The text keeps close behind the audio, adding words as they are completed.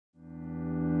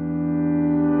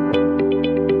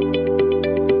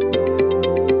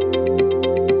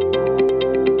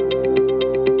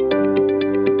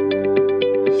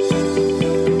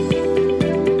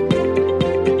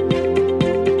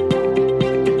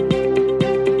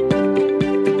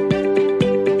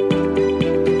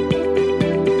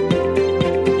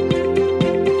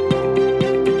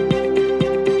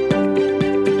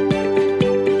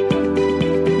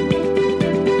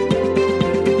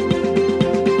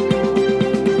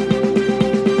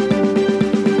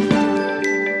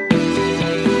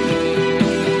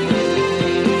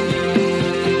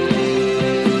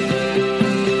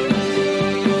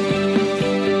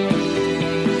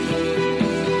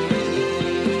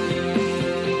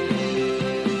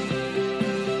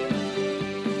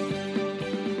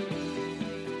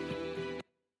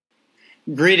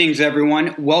Greetings,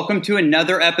 everyone. Welcome to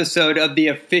another episode of the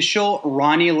official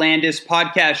Ronnie Landis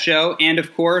podcast show. And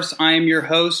of course, I am your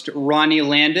host, Ronnie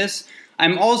Landis.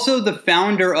 I'm also the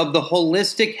founder of the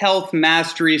Holistic Health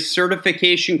Mastery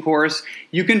certification course.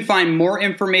 You can find more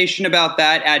information about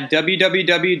that at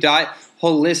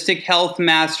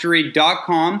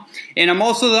www.holistichealthmastery.com. And I'm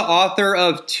also the author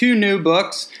of two new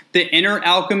books, The Inner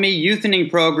Alchemy Youthening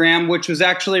Program, which was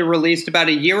actually released about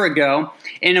a year ago,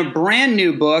 and a brand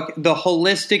new book, The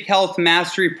Holistic Health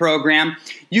Mastery Program.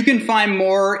 You can find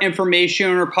more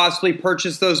information or possibly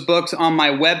purchase those books on my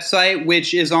website,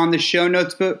 which is on the show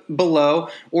notes below,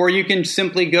 or you can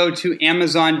simply go to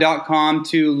Amazon.com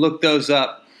to look those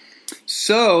up.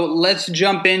 So let's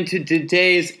jump into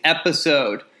today's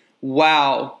episode.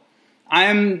 Wow.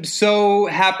 I'm so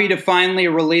happy to finally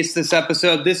release this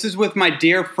episode. This is with my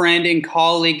dear friend and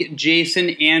colleague, Jason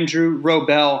Andrew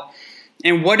Wrobel.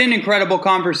 And what an incredible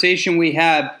conversation we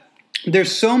had.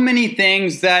 There's so many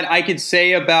things that I could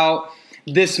say about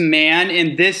this man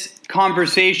and this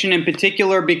conversation in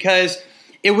particular because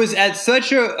it was at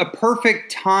such a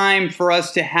perfect time for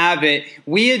us to have it.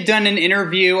 We had done an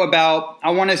interview about, I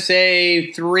want to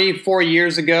say 3-4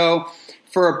 years ago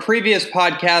for a previous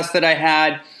podcast that I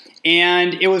had.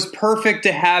 And it was perfect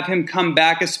to have him come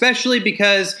back, especially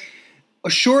because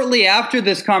shortly after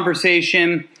this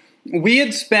conversation, we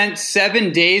had spent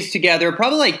 7 days together,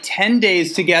 probably like 10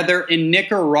 days together in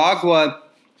Nicaragua,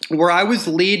 where I was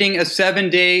leading a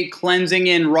 7-day cleansing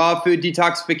and raw food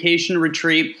detoxification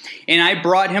retreat, and I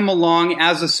brought him along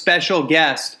as a special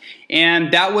guest.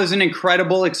 And that was an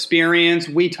incredible experience.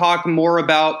 We talk more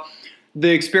about the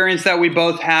experience that we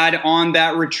both had on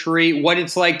that retreat, what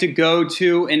it's like to go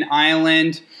to an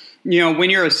island. You know, when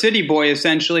you're a city boy,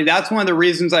 essentially, that's one of the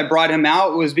reasons I brought him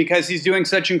out was because he's doing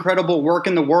such incredible work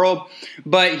in the world.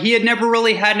 But he had never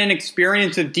really had an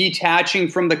experience of detaching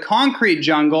from the concrete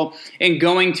jungle and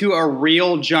going to a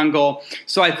real jungle.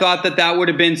 So I thought that that would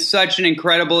have been such an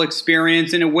incredible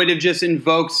experience, and it would have just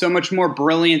invoked so much more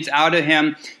brilliance out of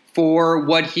him for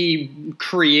what he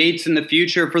creates in the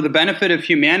future for the benefit of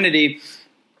humanity.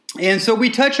 And so we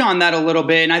touch on that a little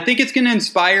bit, and I think it's going to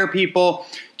inspire people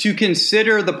to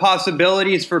consider the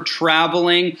possibilities for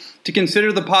traveling, to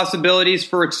consider the possibilities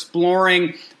for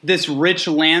exploring this rich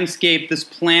landscape this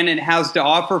planet has to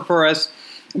offer for us.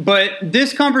 But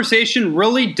this conversation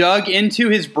really dug into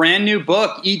his brand new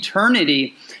book,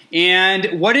 Eaternity.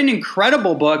 And what an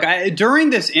incredible book. During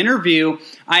this interview,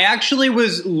 I actually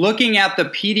was looking at the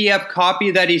PDF copy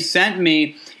that he sent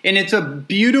me, and it's a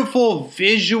beautiful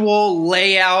visual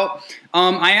layout.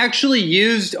 I actually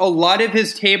used a lot of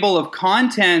his table of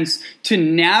contents to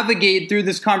navigate through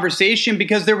this conversation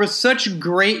because there was such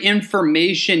great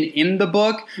information in the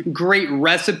book, great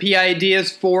recipe ideas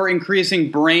for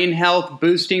increasing brain health,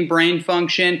 boosting brain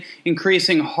function,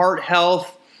 increasing heart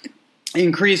health,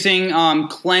 increasing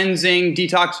cleansing,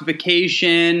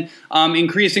 detoxification,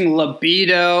 increasing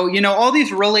libido, you know, all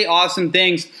these really awesome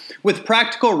things with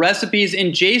practical recipes.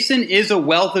 And Jason is a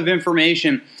wealth of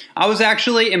information. I was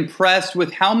actually impressed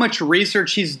with how much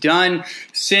research he's done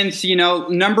since,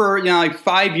 like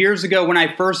 5 years ago when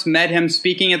I first met him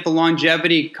speaking at the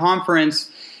Longevity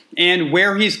Conference and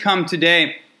where he's come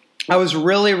today. I was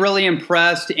really, really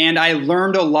impressed, and I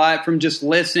learned a lot from just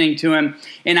listening to him,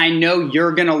 and I know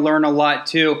you're going to learn a lot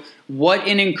too. What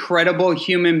an incredible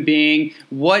human being,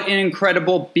 what an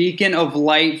incredible beacon of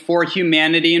light for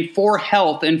humanity and for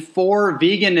health and for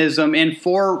veganism and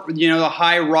for, the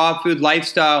high raw food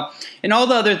lifestyle and all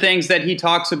the other things that he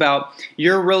talks about.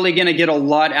 You're really going to get a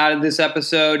lot out of this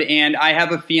episode, and I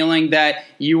have a feeling that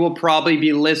you will probably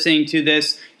be listening to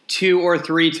this 2 or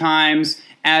 3 times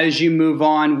as you move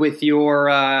on with your,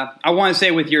 I want to say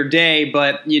with your day,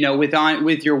 but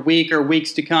with your week or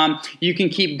weeks to come, you can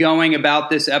keep going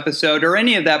about this episode or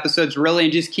any of the episodes really,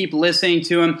 and just keep listening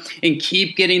to them and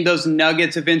keep getting those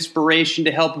nuggets of inspiration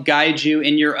to help guide you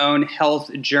in your own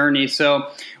health journey. So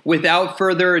without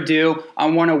further ado, I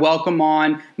want to welcome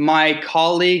on my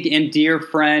colleague and dear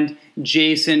friend,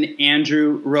 Jason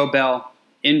Andrew Wrobel.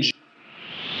 Enjoy.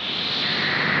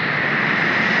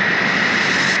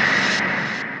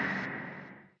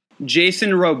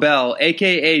 Jason Wrobel,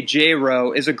 aka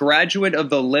J-Wro, is a graduate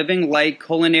of the Living Light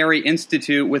Culinary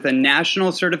Institute with a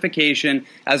national certification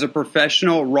as a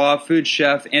professional raw food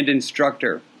chef and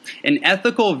instructor. An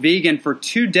ethical vegan for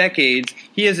 2 decades,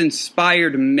 he has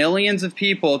inspired millions of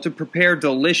people to prepare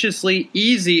deliciously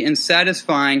easy and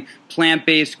satisfying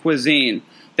plant-based cuisine.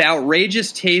 The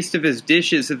outrageous taste of his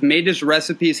dishes have made his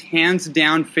recipes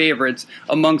hands-down favorites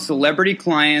among celebrity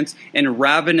clients and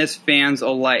ravenous fans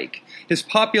alike. His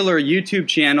popular YouTube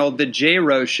channel, The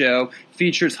J-Wro Show,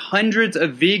 features hundreds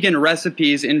of vegan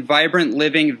recipes in vibrant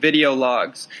living video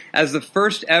logs. As the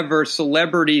first ever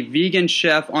celebrity vegan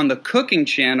chef on the cooking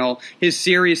channel, his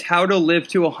series How to Live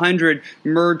to 100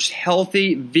 merged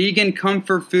healthy vegan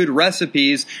comfort food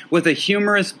recipes with a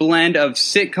humorous blend of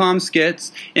sitcom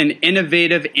skits and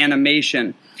innovative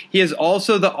animation. He is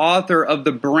also the author of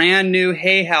the brand new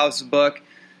Hay House book,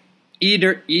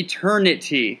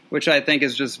 Eaternity, which I think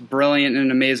is just brilliant and an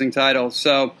amazing title.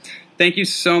 So thank you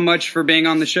so much for being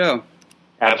on the show.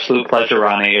 Absolute pleasure,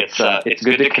 Ronnie. It's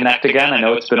good to connect again. I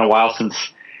know it's been a while since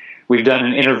we've done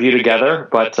an interview together,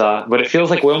 but it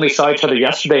feels like we only saw each other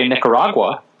yesterday in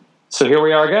Nicaragua. So here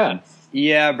we are again.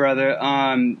 Yeah, brother.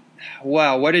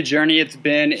 Wow, what a journey it's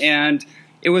been. And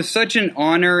it was such an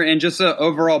honor and just an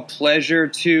overall pleasure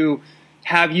to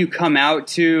have you come out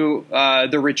to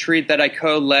the retreat that I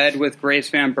co-led with Grace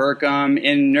Van Berkom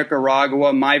in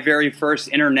Nicaragua, my very first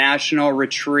international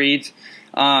retreat,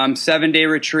 7-day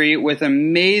retreat with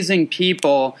amazing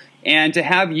people, and to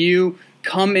have you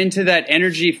come into that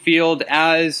energy field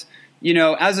as, you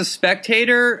know, as a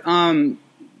spectator,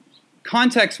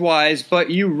 context-wise, but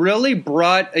you really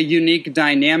brought a unique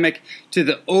dynamic to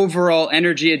the overall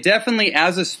energy. It definitely,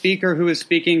 as a speaker who was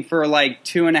speaking for like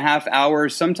 2.5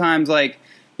 hours, sometimes like,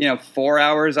 4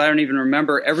 hours, I don't even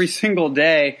remember, every single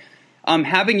day,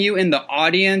 having you in the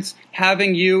audience,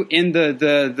 having you in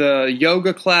the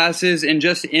yoga classes, and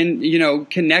just in,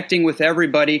 connecting with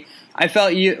everybody, I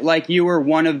felt like you were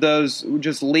one of those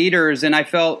just leaders, and I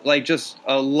felt like just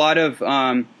a lot of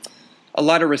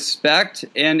respect,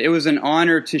 and it was an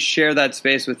honor to share that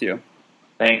space with you.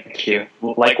 Thank you.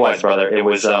 Likewise, brother. It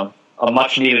was a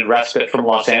much-needed respite from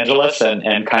Los Angeles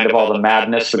and kind of all the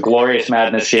madness, the glorious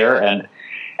madness here, and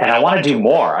I want to do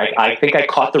more. I think I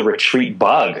caught the retreat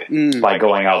bug by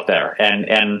going out there,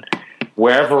 and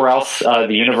wherever else the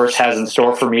universe has in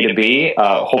store for me to be,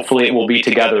 hopefully it will be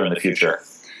together in the future.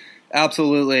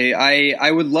 Absolutely.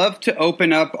 I would love to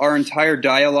open up our entire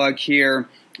dialogue here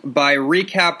by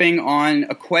recapping on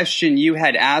a question you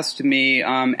had asked me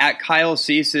at Kyle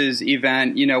Cease's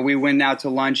event. We went out to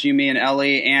lunch, you, me, and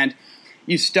Ellie, and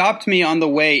you stopped me on the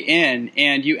way in,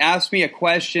 and you asked me a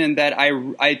question that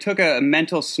I took a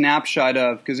mental snapshot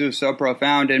of because it was so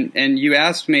profound, and you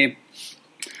asked me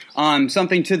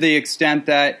something to the extent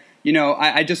that,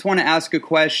 I just want to ask a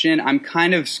question. I'm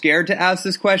kind of scared to ask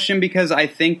this question because I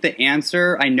think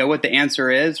I know what the answer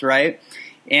is, right?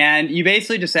 And you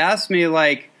basically just asked me,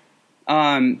 like,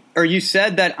 or you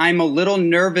said that I'm a little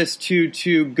nervous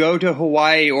to go to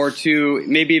Hawaii or to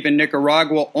maybe even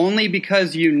Nicaragua only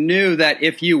because you knew that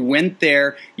if you went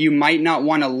there, you might not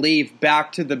want to leave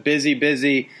back to the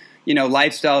busy,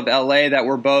 lifestyle of LA that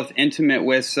we're both intimate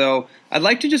with. So I'd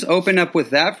like to just open up with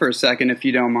that for a second, if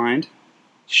you don't mind.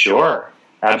 Sure.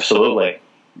 Absolutely.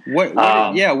 What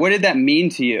did that mean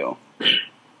to you?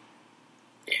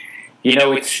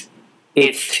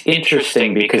 It's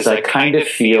interesting because I kind of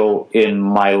feel in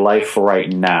my life right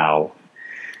now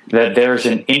that there's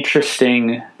an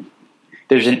interesting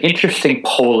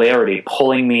polarity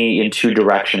pulling me in two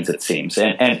directions, it seems,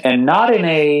 and not in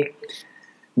a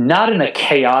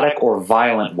chaotic or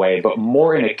violent way, but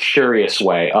more in a curious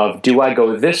way of, do I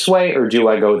go this way or do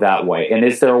I go that way? And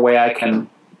is there a way I can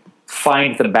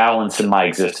find the balance in my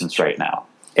existence right now?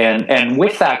 And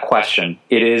with that question,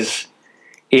 it is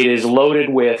loaded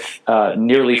with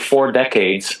nearly 4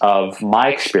 decades of my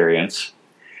experience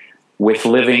with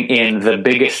living in the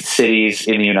biggest cities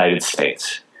in the United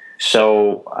States.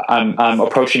 So I'm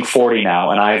approaching 40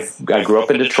 now, and I grew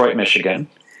up in Detroit, Michigan.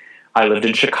 I lived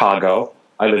in Chicago.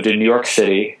 I lived in New York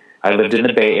City. I lived in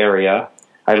the Bay Area.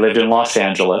 I lived in Los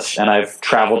Angeles, and I've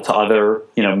traveled to other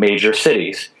major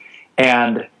cities.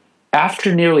 And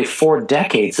after nearly 4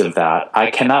 decades of that,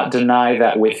 I cannot deny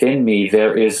that within me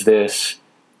there is this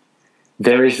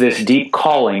deep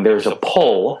calling, there's a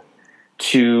pull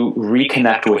to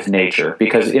reconnect with nature.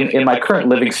 Because in my current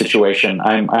living situation,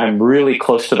 I'm really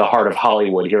close to the heart of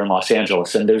Hollywood here in Los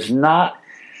Angeles, and there's not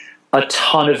a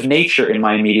ton of nature in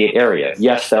my immediate area.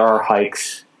 Yes, there are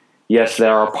hikes. Yes,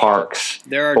 there are parks.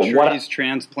 There are trees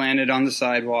transplanted on the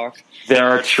sidewalk. There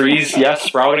are trees, yes,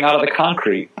 sprouting out of the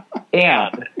concrete.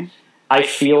 And I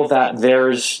feel that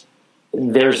there's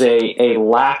a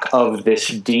lack of this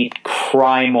deep,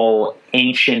 primal,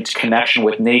 ancient connection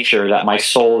with nature that my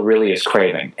soul really is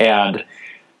craving. And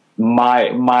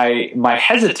my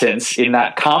hesitance in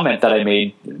that comment that I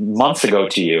made months ago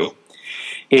to you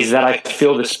is that I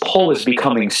feel this pull is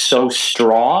becoming so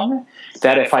strong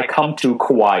that if I come to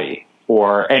Kauai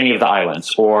or any of the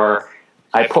islands, or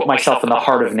I put myself in the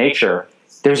heart of nature,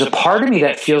 there's a part of me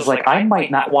that feels like I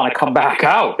might not want to come back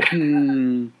out.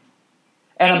 And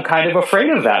I'm kind of afraid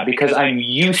of that because I'm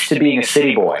used to being a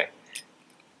city boy.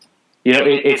 You know,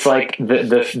 it's like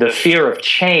the fear of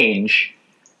change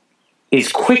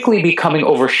is quickly becoming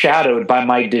overshadowed by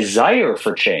my desire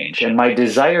for change and my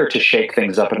desire to shake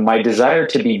things up and my desire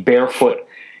to be barefoot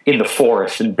in the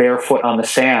forest and barefoot on the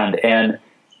sand and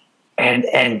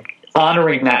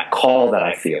honoring that call that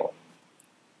I feel.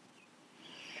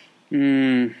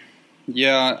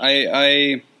 Yeah,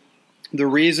 the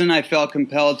reason I felt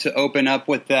compelled to open up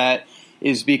with that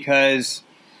is because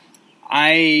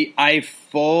I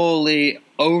fully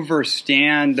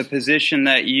understand the position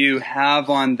that you have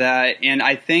on that, and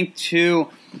I think too,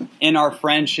 in our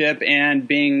friendship and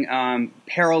being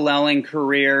paralleling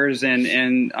careers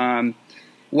and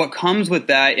what comes with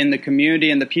that in the community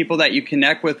and the people that you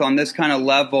connect with on this kind of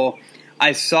level,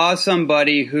 I saw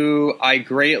somebody who I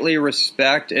greatly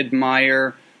respect,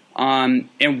 admire,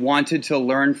 and wanted to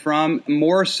learn from,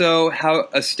 more so how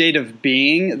a state of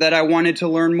being that I wanted to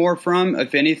learn more from,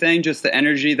 if anything, just the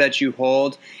energy that you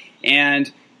hold.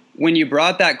 And when you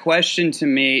brought that question to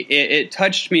me, it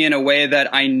touched me in a way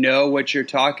that I know what you're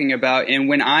talking about. And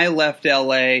when I left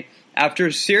LA,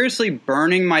 after seriously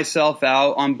burning myself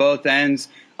out on both ends,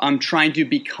 trying to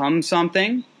become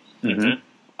something,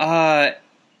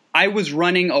 I was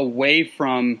running away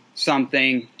from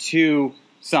something to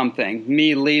something,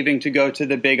 me leaving to go to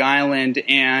the Big Island,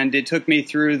 and it took me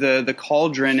through the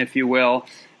cauldron, if you will,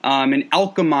 and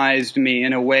alchemized me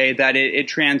in a way that it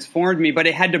transformed me, but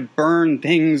it had to burn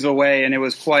things away, and it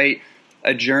was quite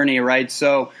a journey, right?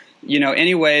 So,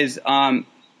 anyways, I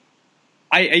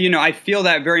feel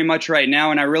that very much right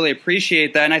now, and I really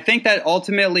appreciate that, and I think that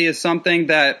ultimately is something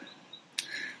that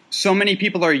so many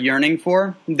people are yearning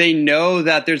for. They know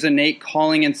that there's an innate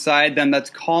calling inside them that's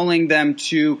calling them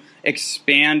to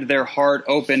expand their heart,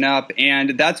 open up,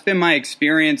 and that's been my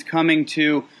experience coming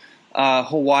to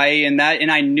Hawaii, and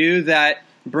I knew that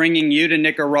bringing you to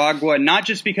Nicaragua, not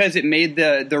just because it made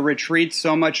the retreat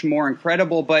so much more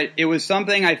incredible, but it was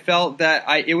something I felt that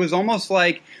it was almost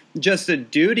like just a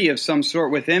duty of some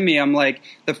sort within me. I'm like,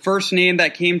 the first name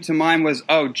that came to mind was,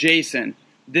 Jason.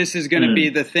 This is going to be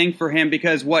the thing for him,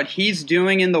 because what he's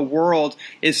doing in the world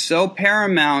is so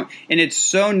paramount and it's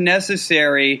so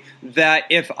necessary that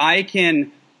if I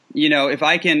can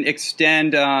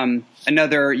extend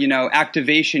another,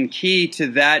 activation key to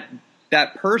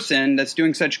that person that's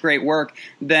doing such great work,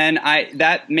 then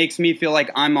that makes me feel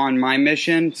like I'm on my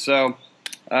mission. So,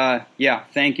 yeah,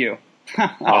 thank you.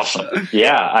 Awesome.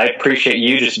 Yeah, I appreciate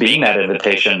you just being that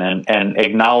invitation and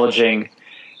acknowledging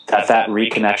that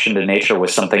reconnection to nature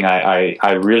was something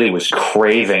I really was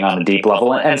craving on a deep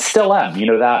level, and still am.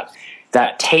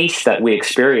 That taste that we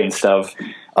experienced of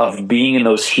being in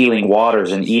those healing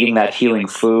waters and eating that healing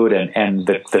food and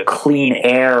the clean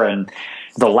air and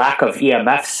the lack of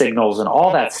EMF signals and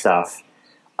all that stuff.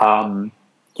 I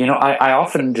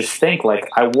often just think, like,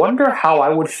 I wonder how I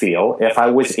would feel if I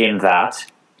was in that,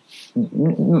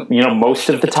 most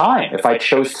of the time, if I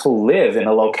chose to live in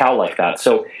a locale like that.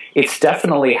 So it's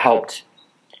definitely helped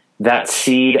that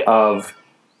seed of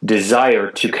desire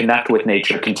to connect with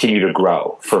nature continue to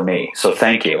grow for me. So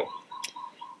thank you.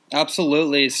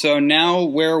 Absolutely. So now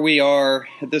where we are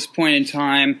at this point in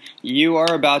time, you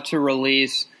are about to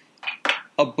release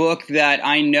a book that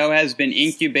I know has been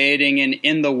incubating and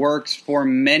in the works for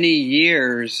many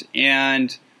years.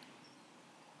 And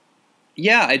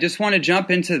yeah, I just want to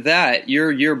jump into that.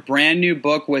 Your brand new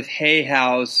book with Hay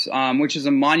House, which is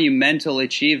a monumental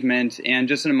achievement and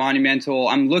just a monumental.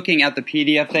 I'm looking at the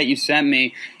PDF that you sent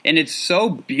me, and it's so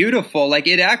beautiful. Like,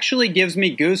 it actually gives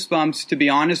me goosebumps, to be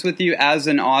honest with you, as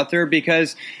an author,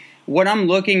 because what I'm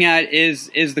looking at is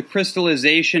the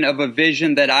crystallization of a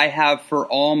vision that I have for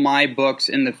all my books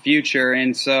in the future.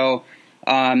 And so,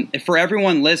 for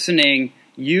everyone listening,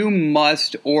 you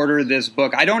must order this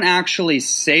book. I don't actually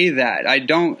say that. I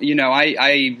don't,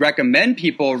 I recommend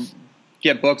people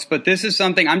get books, but this is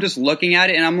something I'm just looking at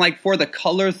it and I'm like, for the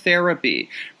color therapy,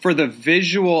 for the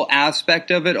visual aspect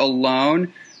of it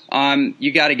alone,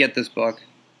 you got to get this book.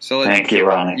 So thank you,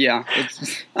 Ronnie. Yeah,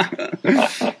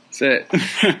 that's it.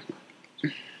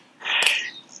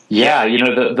 Yeah,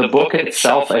 the book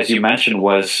itself, as you mentioned,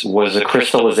 was a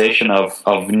crystallization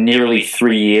of nearly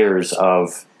 3 years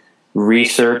of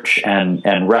research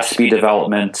and recipe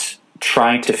development,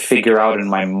 trying to figure out in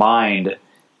my mind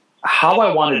how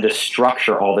I wanted to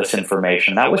structure all this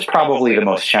information. That was probably the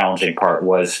most challenging part,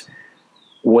 was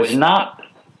not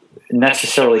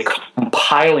necessarily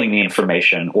compiling the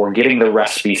information or getting the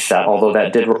recipe set, although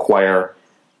that did require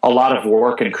a lot of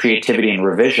work and creativity and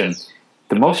revision.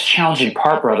 the most challenging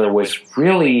part, brother, was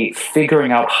really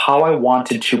figuring out how I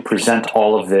wanted to present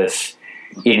all of this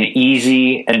in an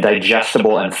easy and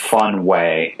digestible and fun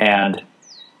way. And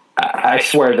I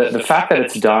swear that the fact that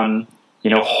it's done,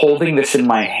 holding this in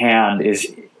my hand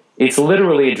it's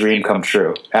literally a dream come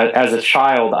true. As a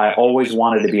child, I always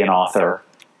wanted to be an author.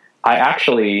 I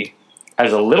actually,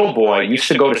 as a little boy, used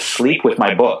to go to sleep with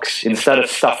my books. Instead of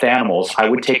stuffed animals, I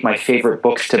would take my favorite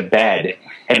books to bed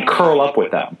and curl up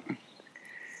with them.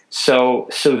 So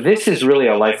this is really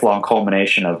a lifelong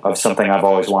culmination of something I've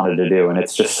always wanted to do, and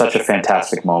it's just such a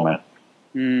fantastic moment.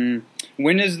 When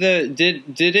is did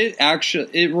it actually,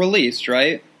 it released,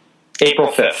 right? April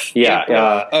 5th,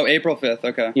 yeah. April 5th,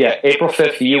 okay. Yeah, April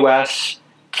 5th, US,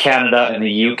 Canada, and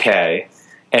the UK.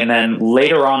 And then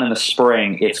later on in the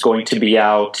spring, it's going to be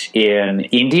out in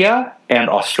India and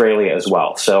Australia as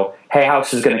well. So Hay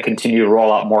House is going to continue to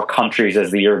roll out more countries as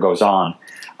the year goes on.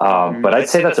 But I'd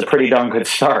say that's a pretty darn good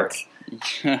start.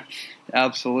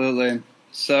 Absolutely.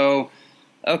 So,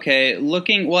 okay,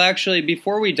 actually,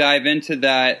 before we dive into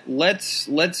that, let's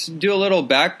do a little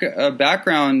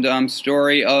background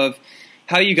story of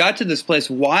how you got to this place.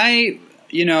 Why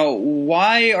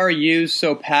are you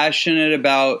so passionate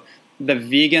about the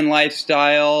vegan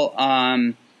lifestyle?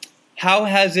 How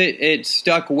has it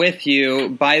stuck with you?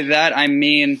 By that, I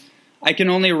mean, I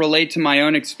can only relate to my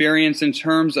own experience in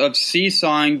terms of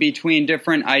seesawing between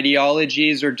different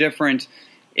ideologies or different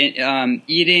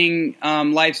eating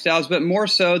lifestyles, but more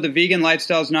so the vegan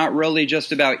lifestyle is not really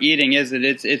just about eating, is it?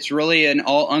 It's really an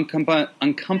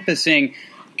all-encompassing,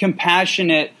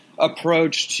 compassionate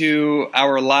approach to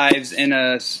our lives in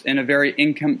a very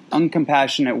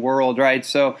uncompassionate world, right?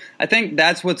 So I think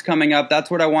that's what's coming up.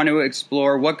 That's what I want to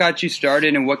explore. What got you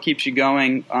started and what keeps you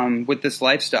going with this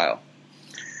lifestyle?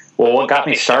 Well, what got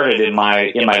me started in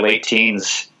my late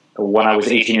teens, when I was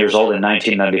 18 years old in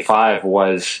 1995,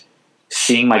 was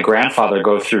seeing my grandfather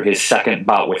go through his second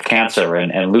bout with cancer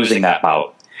and losing that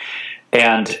bout.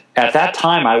 And at that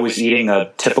time, I was eating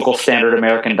a typical standard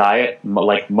American diet,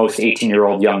 like most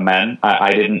 18-year-old young men.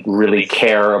 I didn't really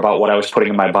care about what I was putting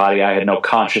in my body. I had no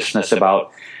consciousness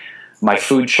about my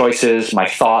food choices, my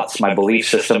thoughts, my belief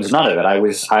systems, none of it. I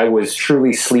was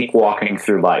truly sleepwalking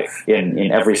through life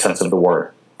in every sense of the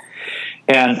word.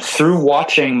 And through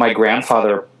watching my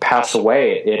grandfather pass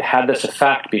away, it had this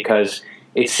effect because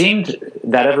it seemed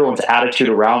that everyone's attitude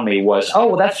around me was, oh,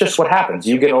 well, that's just what happens.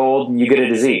 You get old and you get a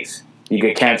disease. You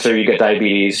get cancer, you get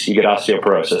diabetes, you get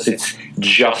osteoporosis. It's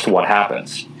just what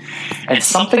happens. And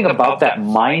something about that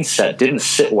mindset didn't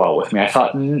sit well with me. I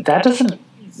thought, that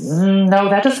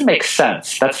doesn't make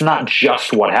sense. That's not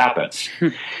just what happens.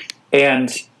 And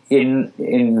in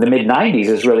the mid-90s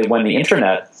is really when the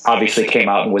internet obviously came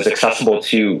out and was accessible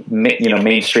to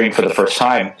mainstream for the first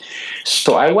time.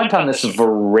 So I went on this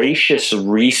voracious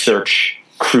research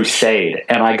crusade,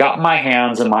 and I got my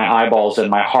hands and my eyeballs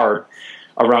and my heart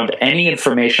around any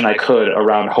information I could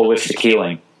around holistic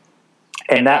healing.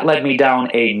 And that led me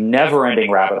down a never-ending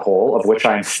rabbit hole, of which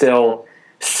I'm still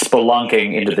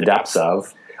spelunking into the depths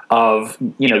of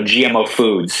GMO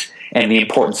foods and the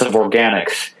importance of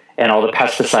organics and all the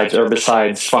pesticides,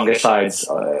 herbicides, fungicides,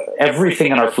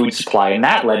 everything in our food supply. And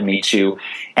that led me to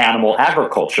animal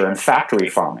agriculture and factory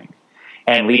farming,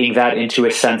 and leading that into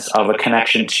a sense of a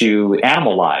connection to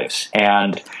animal lives,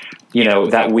 and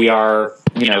that we are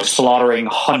slaughtering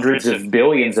hundreds of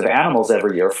billions of animals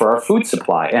every year for our food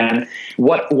supply. And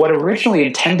what originally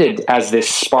intended as this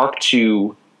spark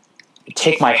to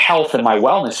take my health and my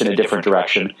wellness in a different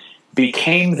direction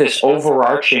became this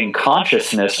overarching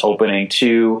consciousness opening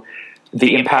to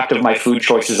the impact of my food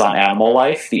choices on animal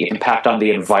life, the impact on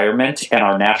the environment and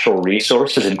our natural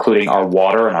resources, including our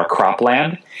water and our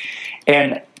cropland.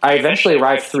 And I eventually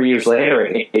arrived 3 years later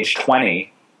at age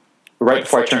 20, right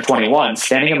before I turned 21,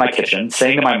 standing in my kitchen,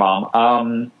 saying to my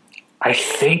mom, I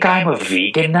think I'm a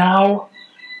vegan now.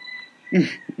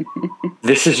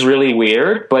 This is really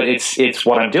weird, but it's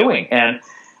what I'm doing. And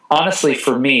honestly,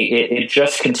 for me, it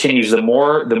just continues. The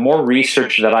more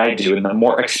research that I do and the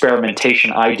more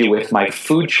experimentation I do with my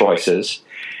food choices,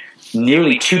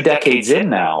 nearly 2 decades in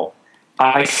now,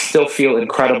 I still feel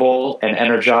incredible and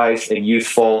energized and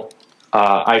youthful.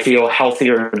 I feel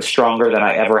healthier and stronger than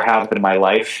I ever have in my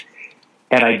life.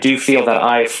 And I do feel that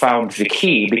I found the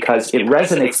key, because it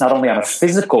resonates not only on a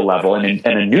physical level and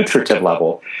a nutritive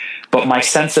level, but my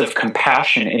sense of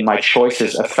compassion in my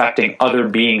choices affecting other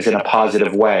beings in a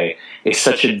positive way is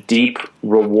such a deep,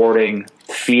 rewarding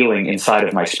feeling inside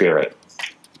of my spirit.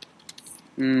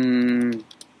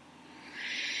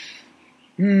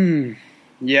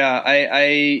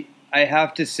 Yeah, I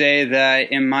have to say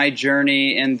that in my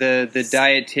journey in the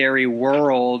dietary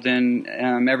world and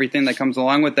everything that comes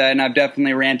along with that, and I've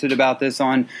definitely ranted about this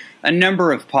on a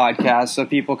number of podcasts, so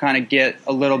people kind of get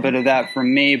a little bit of that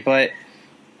from me. But,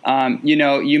 you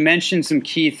know, you mentioned some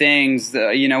key things.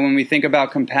 You know, when we think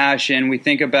about compassion, we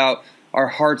think about our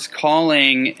heart's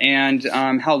calling and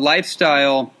how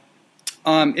lifestyle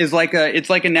is like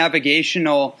a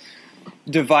navigational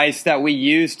device that we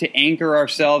use to anchor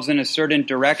ourselves in a certain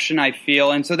direction, I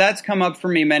feel. And so that's come up for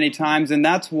me many times, and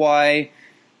that's why,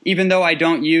 even though I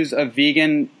don't use a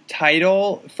vegan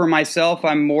title for myself,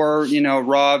 I'm more, you know,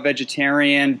 raw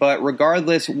vegetarian, but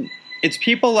regardless, it's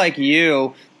people like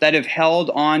you that have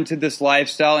held on to this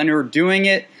lifestyle and who are doing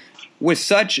it with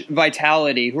such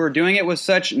vitality, who are doing it with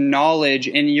such knowledge,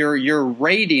 and you're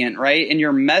radiant, right? And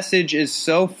your message is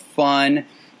so fun.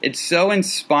 It's so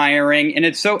inspiring, and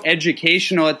it's so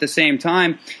educational at the same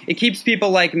time. It keeps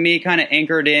people like me kind of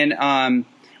anchored in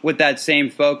with that same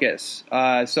focus.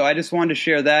 So I just wanted to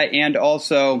share that, and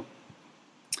also,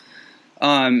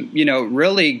 you know,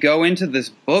 really go into this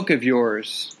book of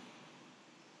yours.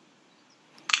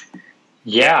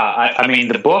 Yeah, I mean,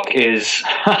 the book is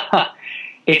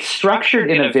it's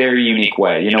structured in a very unique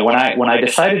way. You know, when I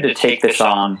decided to take this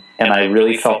on, and I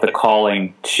really felt the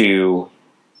calling to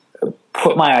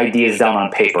put my ideas down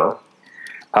on paper,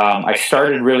 I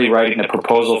started really writing the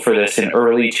proposal for this in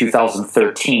early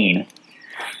 2013.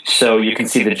 So you can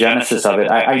see the genesis of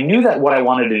it. I knew that what I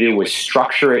wanted to do was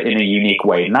structure it in a unique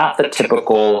way, not the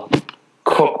typical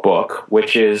cookbook,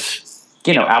 which is,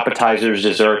 you know, appetizers,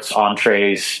 desserts,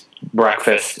 entrees,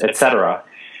 breakfast, etc.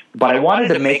 But I wanted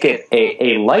to make it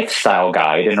a lifestyle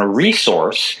guide and a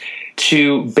resource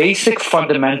to basic,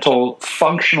 fundamental,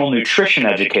 functional nutrition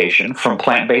education from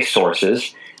plant-based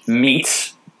sources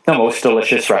meets the most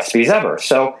delicious recipes ever.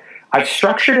 So I've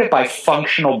structured it by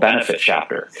functional benefit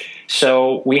chapter.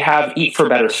 So we have eat for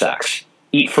better sex,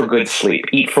 eat for good sleep,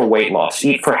 eat for weight loss,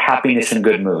 eat for happiness and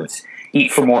good moods,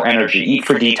 eat for more energy, eat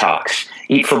for detox,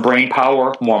 eat for brain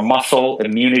power, more muscle,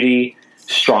 immunity,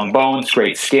 strong bones,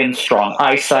 great skin, strong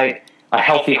eyesight, a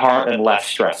healthy heart, and less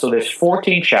stress. So there's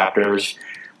 14 chapters,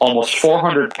 almost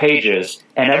 400 pages,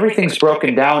 and everything's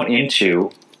broken down into,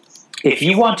 if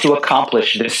you want to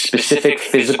accomplish this specific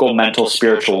physical, mental,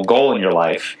 spiritual goal in your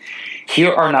life,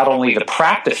 here are not only the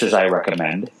practices I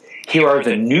recommend, here are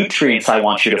the nutrients I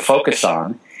want you to focus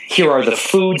on, here are the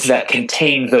foods that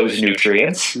contain those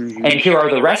nutrients, and here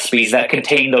are the recipes that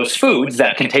contain those foods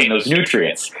that contain those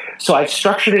nutrients. So I've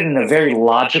structured it in a very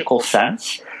logical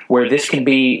sense, where this can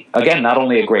be, again, not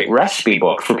only a great recipe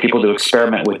book for people to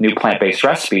experiment with new plant-based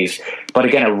recipes, but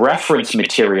again, a reference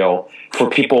material for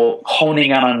people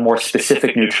honing in on more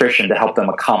specific nutrition to help them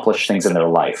accomplish things in their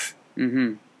life.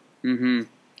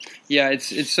 Yeah,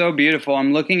 it's so beautiful.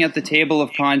 I'm looking at the table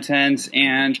of contents,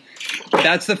 and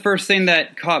that's the first thing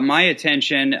that caught my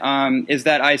attention, is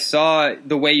that I saw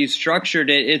the way you structured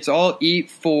it. It's all eat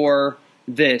for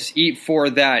this, eat for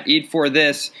that, eat for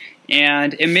this.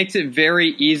 And it makes it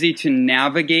very easy to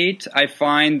navigate. I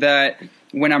find that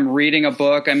when I'm reading a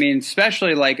book, I mean,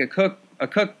 especially like a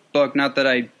cookbook, not that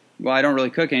I don't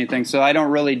really cook anything, so I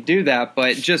don't really do that,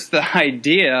 but just the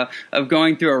idea of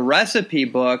going through a recipe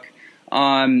book,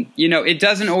 you know, it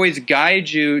doesn't always guide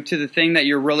you to the thing that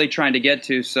you're really trying to get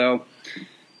to. So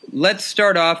let's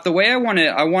start off. The way I want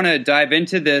to dive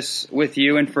into this with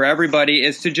you and for everybody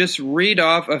is to just read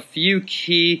off a few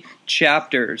key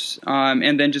chapters,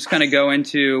 and then just kind of go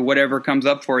into whatever comes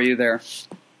up for you there.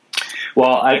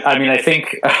 Well, I mean, I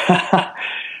think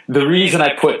the reason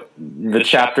I put the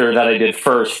chapter that I did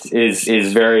first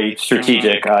is very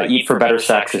strategic. Eat for Better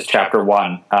Sex is chapter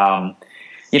 1.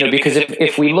 You know, because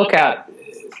if we look at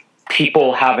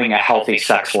people having a healthy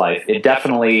sex life, it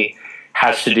definitely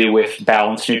has to do with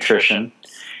balanced nutrition.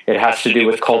 It has to do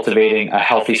with cultivating a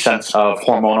healthy sense of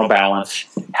hormonal balance,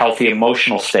 healthy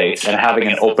emotional states, and having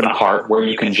an open heart where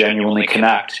you can genuinely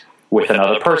connect with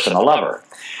another person, a lover.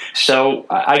 So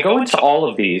I go into all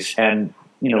of these and,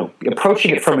 you know,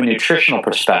 approaching it from a nutritional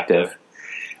perspective,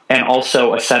 and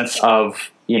also a sense of,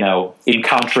 you know,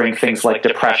 encountering things like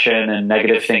depression and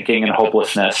negative thinking and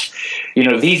hopelessness. You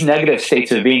know, these negative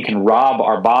states of being can rob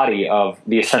our body of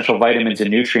the essential vitamins and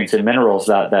nutrients and minerals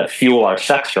that fuel our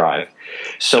sex drive.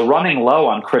 So running low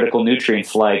on critical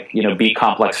nutrients like, you know, B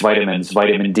complex vitamins,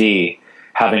 vitamin D,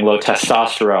 having low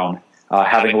testosterone,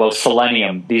 having low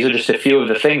selenium, these are just a few of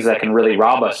the things that can really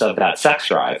rob us of that sex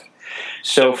drive.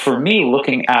 So for me,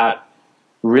 looking at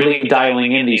really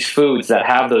dialing in these foods that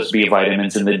have those B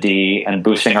vitamins and the D and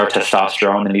boosting our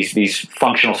testosterone and these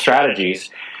functional strategies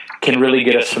can really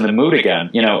get us in the mood again.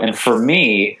 You know, and for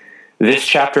me, this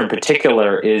chapter in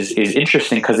particular is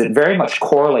interesting because it very much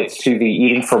correlates to the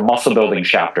eating for muscle building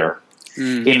chapter,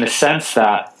 in the sense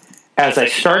that as I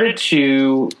started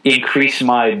to increase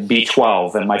my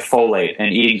B12 and my folate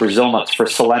and eating Brazil nuts for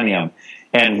selenium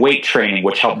and weight training,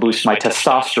 which helped boost my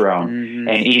testosterone,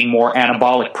 and eating more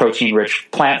anabolic protein-rich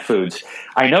plant foods,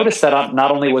 I noticed that not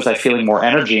only was I feeling more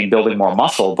energy and building more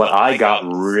muscle, but I got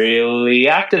really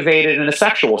activated in a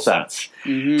sexual sense.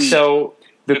 So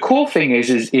the cool thing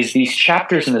is these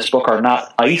chapters in this book are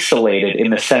not isolated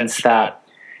in the sense that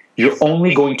you're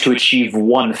only going to achieve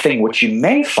one thing. What you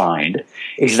may find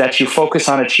is that you focus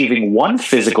on achieving one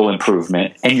physical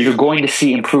improvement, and you're going to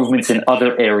see improvements in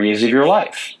other areas of your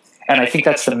life. And I think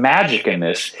that's the magic in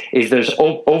this, is there's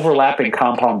overlapping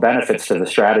compound benefits to the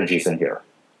strategies in here.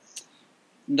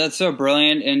 That's so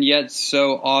brilliant and yet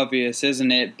so obvious,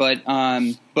 isn't it? But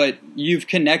you've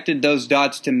connected those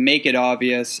dots to make it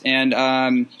obvious,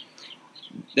 and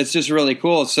it's just really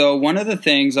cool. So one of the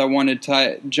things I wanted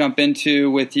to jump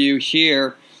into with you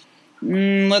here,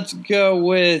 let's go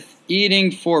with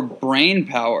eating for brain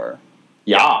power.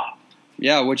 Yeah.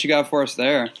 Yeah, what you got for us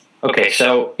there? Okay,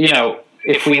 so,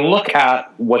 if we look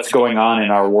at what's going on in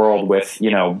our world with,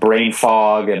 brain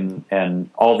fog and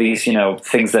all these,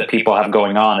 things that people have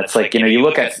going on, it's like, you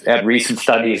look at recent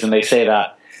studies and they say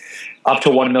that up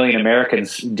to 1 million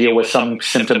Americans deal with some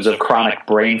symptoms of chronic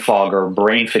brain fog or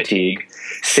brain fatigue.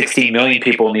 60 million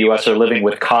people in the U.S. are living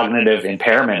with cognitive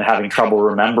impairment, having trouble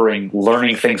remembering,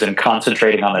 learning things, and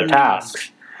concentrating on their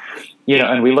tasks.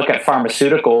 And we look at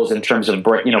pharmaceuticals in terms of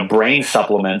brain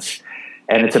supplements,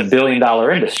 and it's $1 billion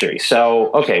industry.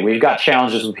 So, okay, we've got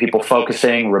challenges with people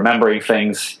focusing, remembering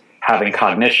things, having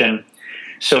cognition.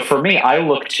 So for me, I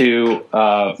look to,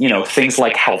 things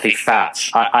like healthy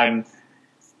fats. I'm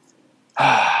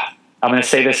going to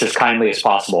say this as kindly as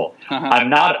possible. I'm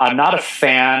not a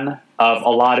fan of a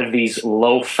lot of these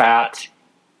low-fat,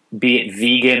 be it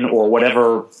vegan or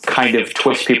whatever kind of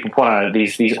twist people put on it,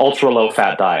 these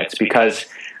ultra-low-fat diets, because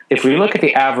if we look at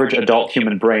the average adult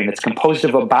human brain, it's composed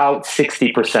of about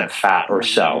 60% fat or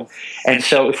so. And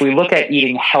so if we look at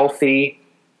eating healthy,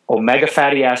 omega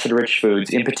fatty acid-rich foods,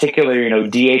 in particular, DHA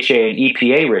and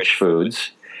EPA-rich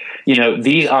foods,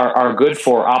 these are good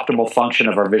for optimal function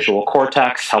of our visual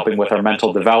cortex, helping with our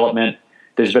mental development.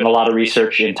 There's been a lot of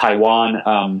research in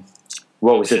Taiwan.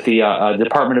 The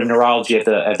Department of Neurology at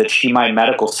the Chiang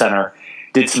Medical Center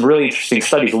did some really interesting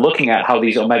studies looking at how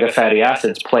these omega fatty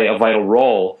acids play a vital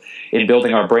role in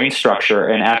building our brain structure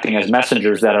and acting as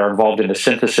messengers that are involved in the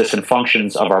synthesis and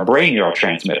functions of our brain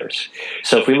neurotransmitters.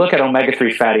 So if we look at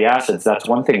omega-3 fatty acids, that's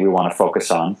one thing we want to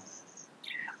focus on.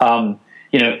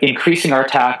 Increasing increasing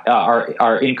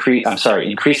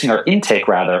our intake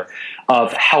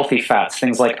of healthy fats,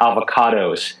 things like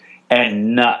avocados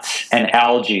and nuts and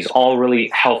algae, all really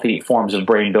healthy forms of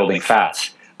brain-building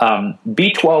fats.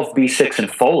 B12, B6, and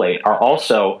folate are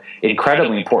also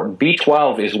incredibly important.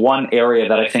 B12 is one area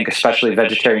that I think especially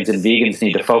vegetarians and vegans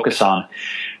need to focus on,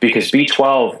 because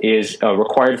B12 is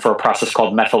required for a process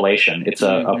called methylation. It's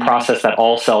a process that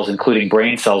all cells, including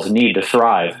brain cells, need to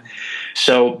thrive.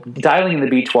 So dialing in the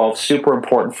B12 is super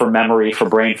important for memory, for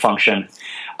brain function.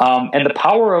 And the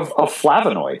power of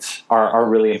flavonoids are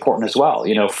really important as well.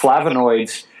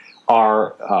 Flavonoids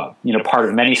are part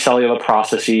of many cellular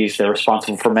processes. They're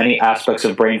responsible for many aspects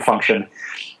of brain function.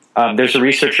 There's a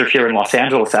researcher here in Los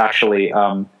Angeles, actually,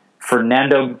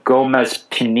 Fernando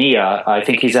Gomez-Pinilla. I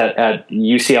think he's at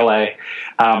UCLA.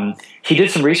 He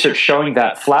did some research showing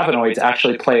that flavonoids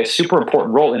actually play a super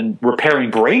important role in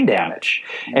repairing brain damage.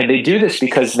 And they do this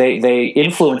because they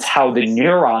influence how the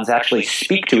neurons actually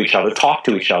speak to each other, talk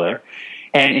to each other.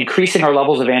 And increasing our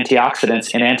levels of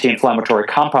antioxidants and anti-inflammatory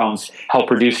compounds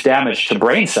help reduce damage to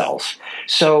brain cells.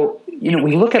 So,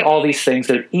 we look at all these things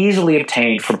that are easily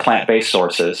obtained from plant-based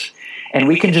sources, and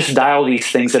we can just dial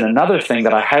these things. And another thing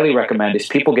that I highly recommend is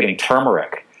people getting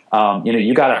turmeric.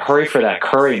 You got to hurry for that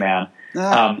curry, man.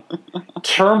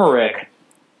 Turmeric,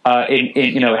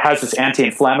 it has this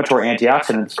anti-inflammatory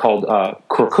antioxidant. It's called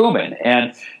curcumin,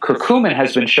 and curcumin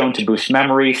has been shown to boost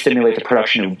memory, stimulate the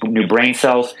production of new brain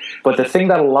cells. But the thing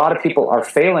that a lot of people are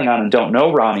failing on and don't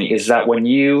know, Ronnie, is that when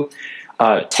you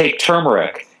take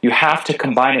turmeric, you have to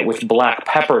combine it with black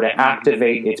pepper to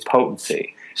activate its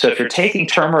potency. So if you're taking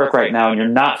turmeric right now and you're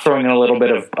not throwing in a little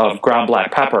bit of ground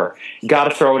black pepper, you got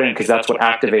to throw it in because that's what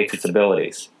activates its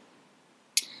abilities.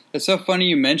 It's so funny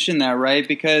you mentioned that, right?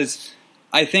 Because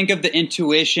I think of the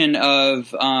intuition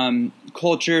of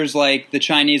cultures like the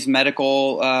Chinese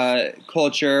medical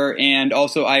culture and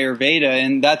also Ayurveda,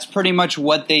 and that's pretty much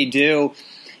what they do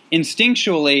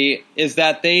instinctually, is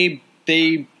that they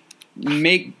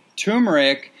make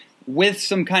turmeric with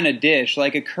some kind of dish,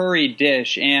 like a curry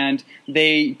dish, and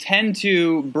they tend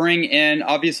to bring in,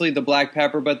 obviously, the black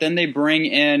pepper, but then they bring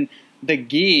in the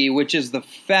ghee, which is the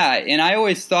fat. And I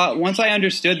always thought, once I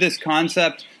understood this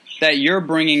concept that you're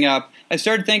bringing up, I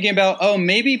started thinking about, oh,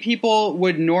 maybe people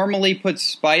would normally put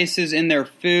spices in their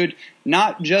food,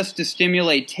 not just to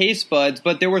stimulate taste buds,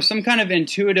 but there was some kind of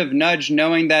intuitive nudge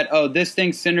knowing that, oh, this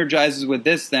thing synergizes with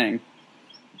this thing.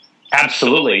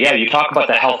 Absolutely. Yeah, you talk about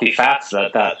the healthy fats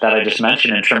that I just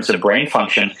mentioned in terms of brain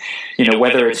function,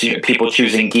 whether it's people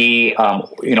choosing ghee,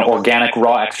 organic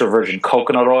raw extra virgin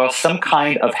coconut oil, some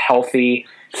kind of healthy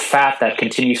fat that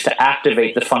continues to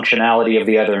activate the functionality of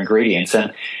the other ingredients.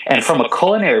 And from a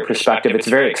culinary perspective, it's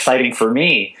very exciting for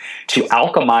me to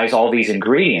alchemize all these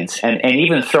ingredients and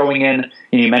even throwing in,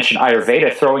 you mentioned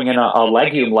Ayurveda, throwing in a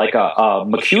legume like a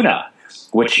mucuna,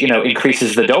 which,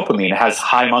 increases the dopamine. It has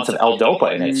high amounts of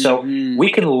L-dopa in it. So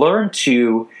we can learn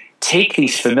to take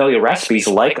these familiar recipes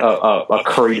like a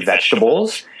curried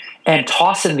vegetables and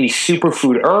toss in these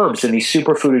superfood herbs and these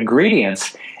superfood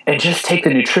ingredients and just take the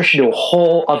nutrition to a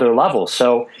whole other level.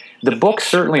 So the books,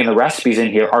 certainly, and the recipes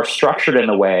in here are structured in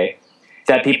a way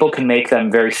that people can make them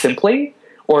very simply,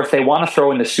 or if they want to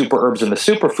throw in the super herbs and the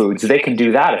superfoods, they can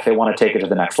do that if they want to take it to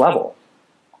the next level.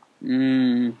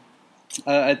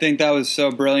 I think that was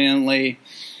so brilliantly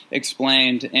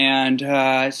explained.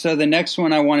 And so the next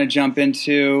one I want to jump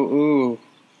into,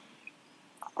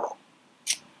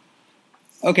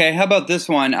 okay, how about this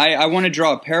one? I want to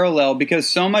draw a parallel because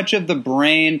so much of the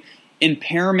brain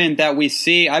impairment that we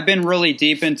see, I've been really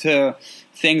deep into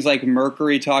things like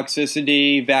mercury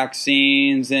toxicity,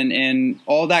 vaccines, and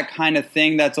all that kind of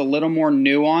thing that's a little more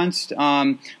nuanced,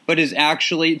 but is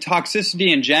actually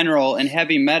toxicity in general and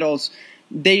heavy metals.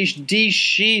 They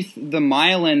de-sheath the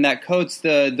myelin that coats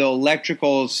the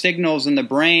electrical signals in the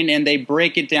brain, and they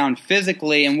break it down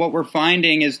physically. And what we're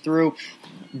finding is through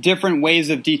different ways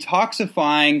of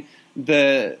detoxifying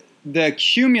the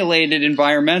accumulated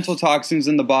environmental toxins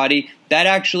in the body, that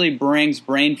actually brings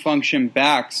brain function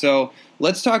back. So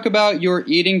let's talk about your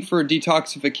Eating for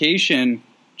Detoxification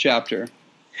chapter.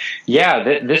 Yeah,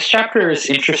 this chapter is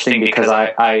interesting because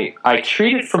I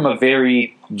treat it from a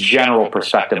very general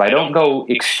perspective. I don't go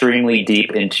extremely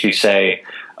deep into, say,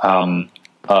 liver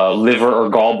or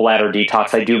gallbladder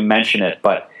detox. I do mention it,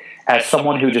 but as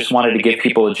someone who just wanted to give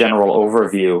people a general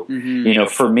overview,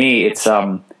 for me, it's,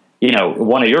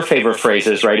 one of your favorite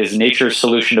phrases, right, is nature's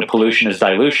solution to pollution is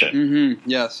dilution.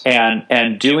 Yes.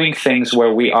 And doing things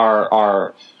where we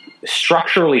are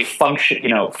structurally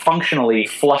functionally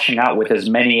flushing out with as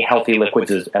many healthy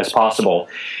liquids as possible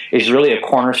is really a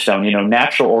cornerstone.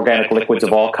 Natural organic liquids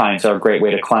of all kinds are a great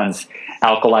way to cleanse.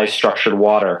 Alkalized structured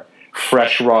water,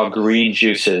 fresh raw green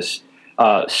juices,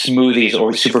 smoothies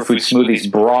or superfood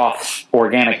smoothies, broths,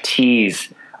 organic teas,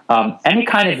 any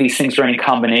kind of these things or any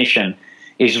combination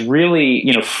is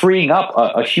really, freeing up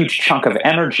a huge chunk of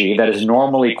energy that is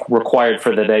normally required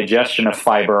for the digestion of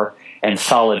fiber and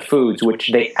solid foods,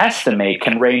 which they estimate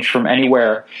can range from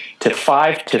anywhere to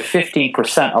 5 to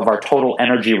 15% of our total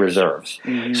energy reserves.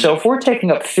 So if we're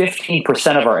taking up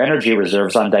 15% of our energy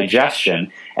reserves on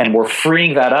digestion, and we're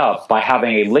freeing that up by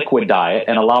having a liquid diet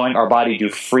and allowing our body to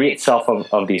free itself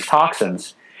of these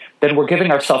toxins, then we're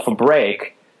giving ourselves a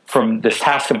break from this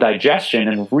task of digestion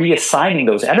and reassigning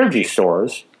those energy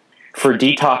stores for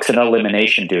detox and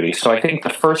elimination duty. So I think the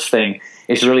first thing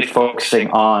is really focusing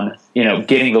on,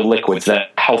 getting the liquids, the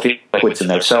healthy liquids in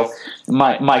there. So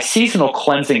my seasonal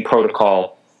cleansing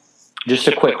protocol, just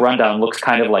a quick rundown, looks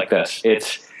kind of like this.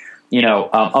 It's,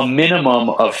 a minimum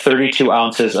of 32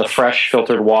 ounces of fresh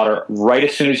filtered water right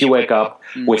as soon as you wake up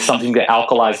with something to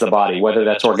alkalize the body, whether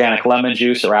that's organic lemon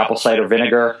juice or apple cider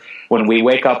vinegar. When we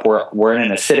wake up, we're in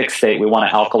an acidic state. We want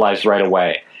to alkalize right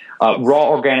away. Raw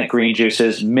organic green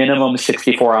juices, minimum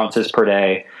 64 ounces per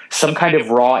day. Some kind of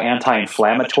raw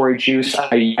anti-inflammatory juice.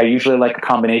 I usually like a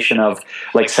combination of,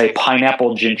 like, say,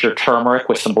 pineapple, ginger, turmeric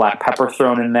with some black pepper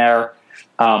thrown in there.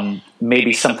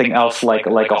 Maybe something else like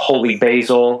a holy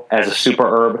basil as a super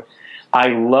herb. I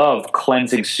love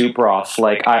cleansing soup broths.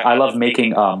 Like I love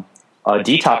making a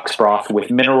detox broth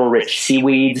with mineral-rich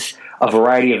seaweeds, a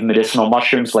variety of medicinal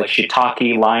mushrooms like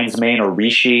shiitake, lion's mane, or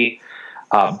reishi.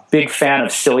 Big fan of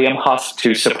psyllium husk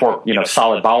to support,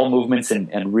 solid bowel movements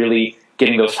and really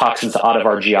getting those toxins out of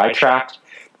our GI tract.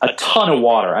 A ton of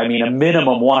water. I mean, a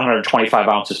minimum 125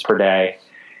 ounces per day.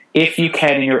 If you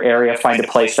can, in your area, find a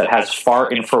place that has far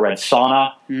infrared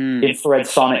sauna. Infrared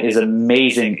sauna is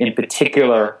amazing, in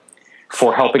particular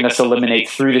for helping us eliminate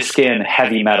through the skin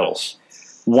heavy metals.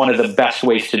 One of the best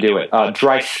ways to do it.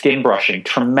 Dry skin brushing,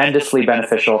 tremendously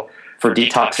beneficial for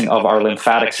detoxing of our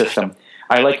lymphatic system.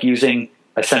 I like using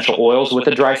essential oils with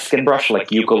a dry skin brush,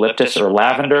 like eucalyptus or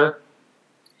lavender.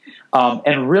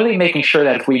 And really making sure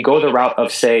that if we go the route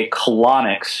of, say,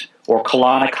 colonics or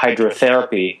colonic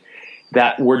hydrotherapy,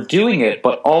 that we're doing it,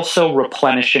 but also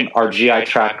replenishing our GI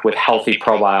tract with healthy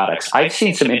probiotics. I've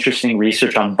seen some interesting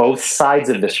research on both sides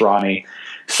of this, Ronnie.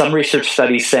 Some research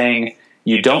studies saying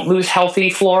you don't lose healthy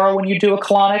flora when you do a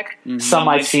colonic. Mm-hmm. Some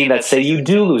I've seen that say you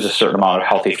do lose a certain amount of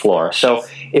healthy flora. So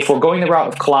if we're going the route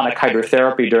of colonic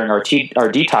hydrotherapy during our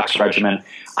detox regimen,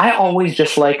 I always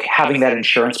just like having that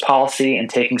insurance policy and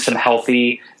taking some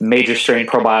healthy major strain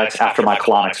probiotics after my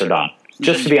colonics are done,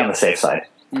 just to be on the safe side.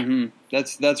 Mm-hmm.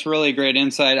 That's really great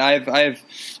insight. I've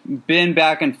been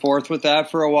back and forth with that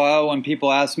for a while when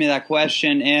people ask me that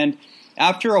question, and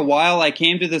after a while I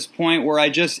came to this point where I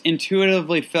just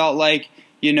intuitively felt like,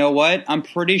 you know what, I'm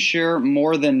pretty sure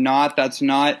more than not that's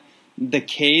not the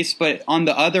case. But on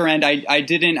the other end,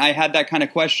 I had that kind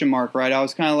of question mark, right? I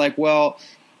was kind of like, well,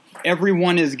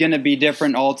 everyone is going to be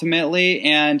different ultimately,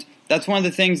 and that's one of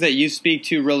the things that you speak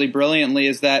to really brilliantly,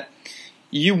 is that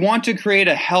you want to create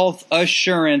a health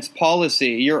assurance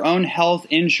policy, your own health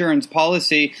insurance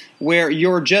policy, where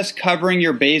you're just covering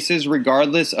your bases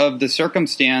regardless of the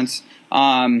circumstance.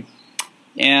 And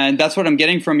that's what I'm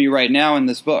getting from you right now in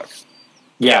this book.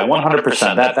 Yeah,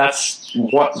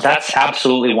 100%. That's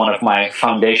absolutely one of my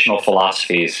foundational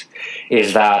philosophies,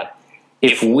 is that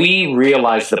if we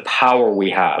realize the power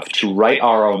we have to write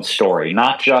our own story,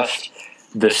 not just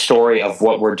the story of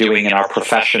what we're doing in our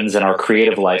professions and our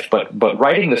creative life, but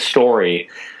writing the story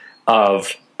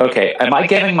of, okay, am I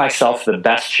giving myself the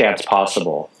best chance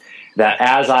possible that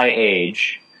as I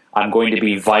age, I'm going to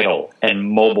be vital and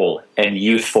mobile and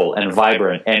youthful and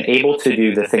vibrant and able to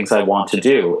do the things I want to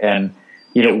do? And,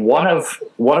 you know, one of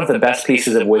the best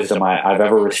pieces of wisdom I've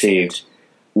ever received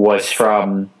was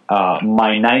from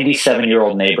my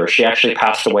 97-year-old neighbor. She actually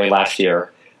passed away last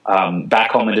year.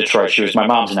 Back home in Detroit. She was my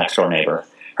mom's next door neighbor.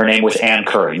 Her name was Ann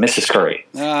Curry, Mrs. Curry.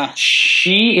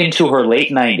 She, into her late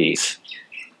 90s,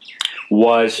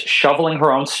 was shoveling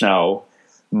her own snow,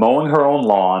 mowing her own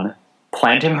lawn,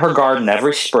 planting her garden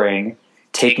every spring,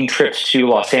 taking trips to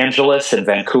Los Angeles and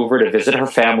Vancouver to visit her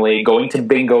family, going to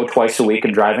bingo twice a week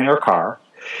and driving her car,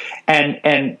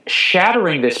 and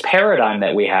shattering this paradigm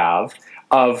that we have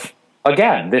of,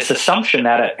 again, this assumption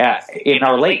that in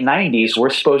our late 90s, we're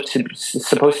supposed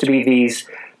to be these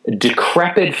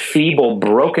decrepit, feeble,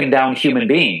 broken down human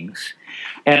beings.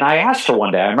 And I asked her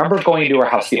one day, I remember going into her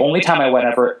house, the only time I went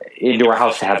ever into her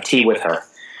house to have tea with her.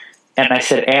 And I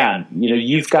said, Anne, you know,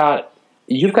 you've got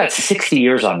 60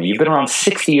 years on me. You've been around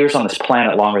 60 years on this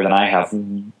planet longer than I have.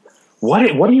 What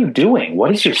are you doing?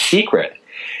 What is your secret?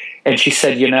 And she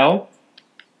said, you know,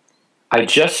 I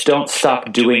just don't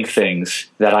stop doing things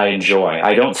that I enjoy.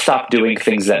 I don't stop doing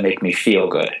things that make me feel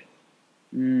good.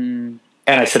 And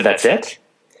I said, that's it?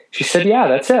 She said, yeah,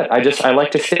 that's it. I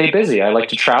like to stay busy. I like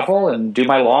to travel and do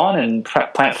my lawn and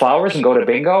plant flowers and go to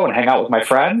bingo and hang out with my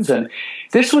friends. And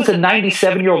this was a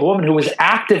 97-year-old woman who was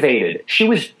activated. She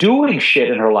was doing shit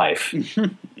in her life.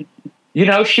 You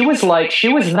know, she was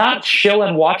not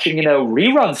chilling watching, you know,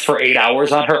 reruns for 8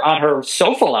 hours on her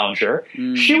sofa lounger.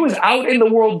 She was out in the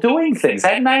world doing things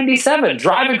at 97,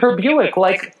 driving her Buick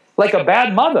like a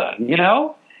bad mother, you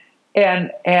know?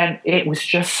 And it was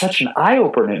just such an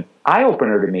eye-opener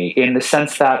to me, in the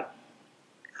sense that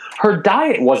her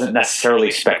diet wasn't necessarily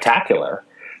spectacular,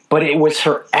 but it was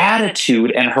her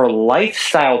attitude and her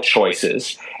lifestyle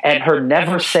choices and her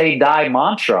never say die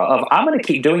mantra of, I'm going to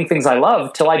keep doing things I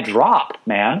love till I drop,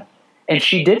 man. And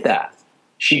she did that.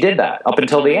 She did that up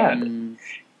until the end.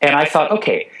 And I thought,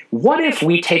 okay, what if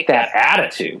we take that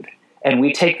attitude and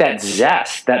we take that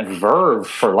zest, that verve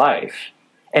for life,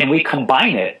 and we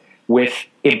combine it with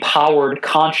empowered,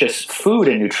 conscious food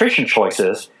and nutrition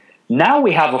choices? Now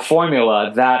we have a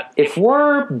formula that, if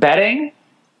we're betting,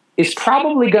 is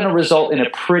probably going to result in a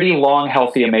pretty long,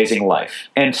 healthy, amazing life.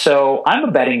 And so I'm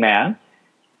a betting man,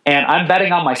 and I'm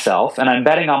betting on myself, and I'm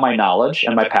betting on my knowledge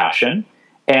and my passion,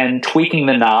 and tweaking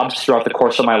the knobs throughout the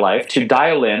course of my life to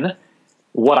dial in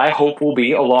what I hope will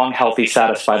be a long, healthy,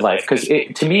 satisfied life. Because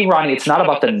to me, Ronnie, it's not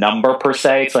about the number per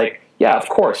se. It's like, yeah, of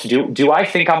course. Do I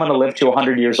think I'm going to live to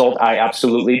 100 years old? I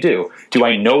absolutely do. Do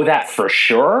I know that for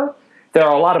sure? There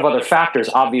are a lot of other factors,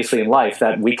 obviously, in life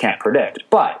that we can't predict.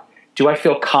 But do I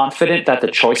feel confident that the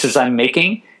choices I'm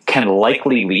making can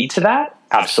likely lead to that?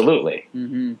 Absolutely.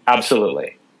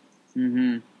 Absolutely.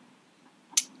 I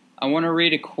want to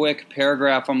read a quick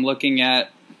paragraph I'm looking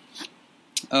at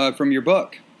from your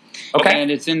book. Okay.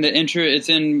 And it's in the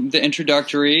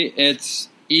introductory. It's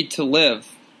Eat to Live.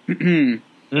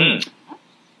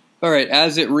 All right,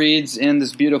 as it reads in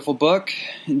this beautiful book,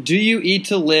 do you eat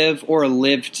to live or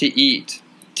live to eat?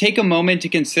 Take a moment to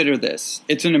consider this.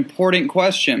 It's an important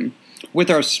question.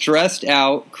 With our stressed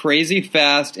out, crazy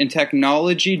fast, and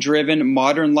technology-driven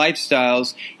modern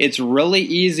lifestyles, it's really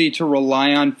easy to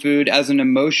rely on food as an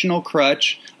emotional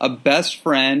crutch, a best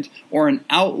friend, or an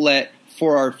outlet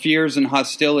for our fears and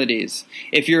hostilities.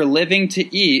 If you're living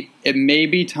to eat, it may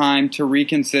be time to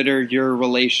reconsider your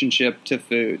relationship to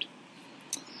food.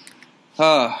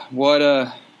 What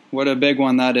a big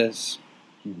one that is.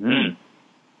 Mm-hmm.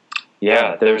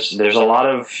 Yeah, there's a lot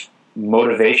of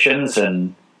motivations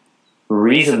and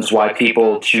reasons why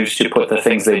people choose to put the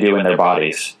things they do in their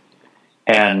bodies.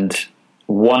 And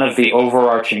one of the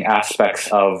overarching aspects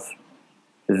of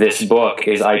this book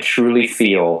is I truly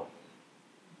feel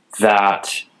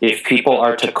that if people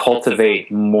are to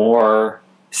cultivate more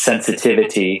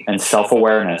sensitivity and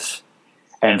self-awareness,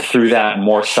 and through that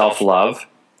more self-love,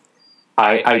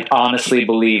 I honestly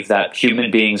believe that human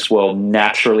beings will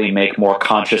naturally make more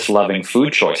conscious, loving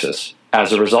food choices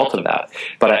as a result of that.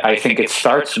 But I think it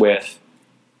starts with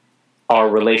our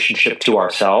relationship to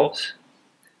ourselves,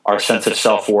 our sense of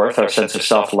self-worth, our sense of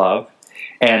self-love,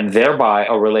 and thereby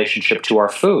a relationship to our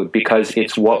food, because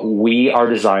it's what we are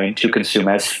designed to consume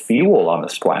as fuel on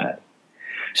this planet.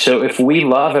 So if we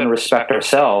love and respect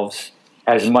ourselves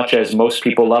as much as most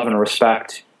people love and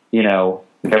respect,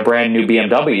 their brand new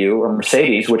BMW or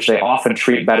Mercedes, which they often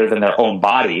treat better than their own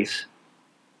bodies,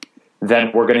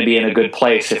 then we're going to be in a good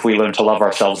place if we learn to love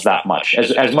ourselves that much,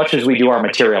 as much as we do our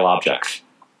material objects.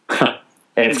 And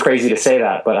it's crazy to say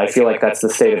that, but I feel like that's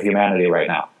the state of humanity right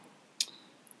now.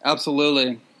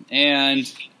 Absolutely.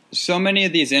 And so many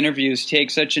of these interviews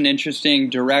take such an interesting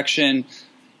direction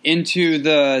into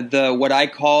the what I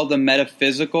call the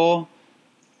metaphysical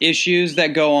issues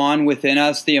that go on within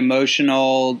us, the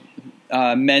emotional,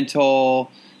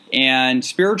 mental, and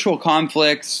spiritual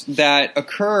conflicts that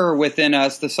occur within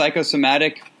us, the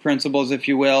psychosomatic principles, if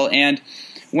you will. And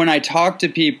when I talk to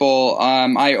people,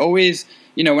 I always,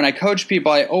 when I coach people,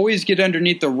 I always get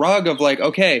underneath the rug of like,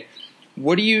 okay,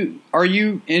 are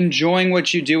you enjoying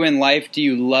what you do in life? Do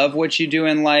you love what you do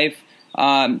in life?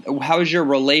 How's your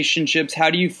relationships? How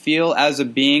do you feel as a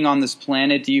being on this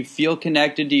planet? Do you feel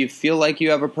connected? Do you feel like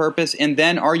you have a purpose? And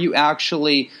then are you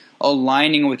actually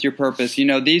aligning with your purpose?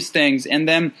 These things. And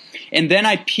then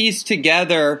I piece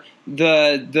together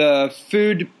the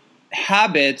food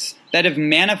habits that have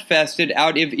manifested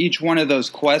out of each one of those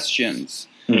questions.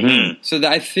 Mm-hmm. So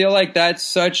that I feel like that's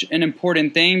such an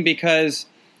important thing because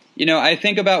I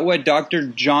think about what Dr.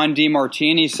 John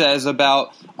Demartini says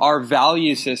about our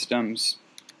value systems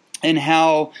and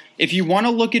how if you want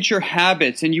to look at your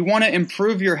habits and you want to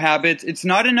improve your habits, it's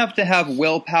not enough to have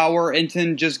willpower and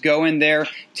to just go in there,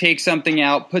 take something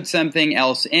out, put something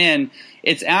else in.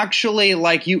 It's actually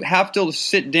like you have to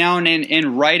sit down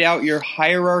and write out your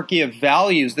hierarchy of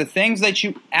values, the things that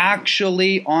you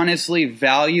actually honestly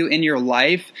value in your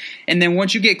life. And then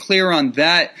once you get clear on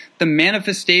that, the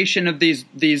manifestation of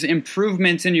these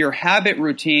improvements in your habit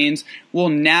routines will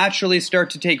naturally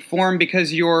start to take form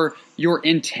because your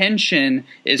intention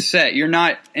is set. You're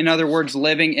not, in other words,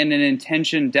 living in an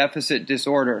intention deficit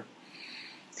disorder.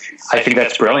 I think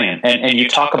that's brilliant. And you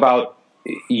talk about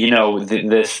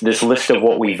this list of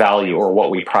what we value or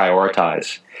what we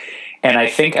prioritize. And I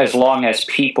think as long as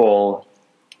people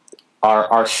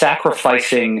are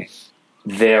sacrificing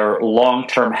their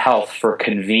long-term health for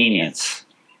convenience,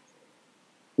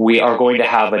 we are going to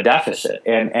have a deficit.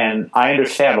 And I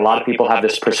understand a lot of people have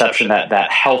this perception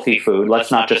that healthy food, let's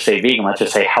not just say vegan, let's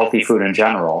just say healthy food in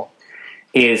general,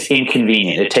 is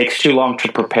inconvenient. It takes too long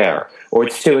to prepare, or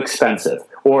it's too expensive,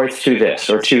 or it's too this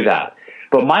or too that.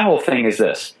 But my whole thing is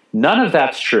this. None of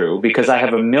that's true because I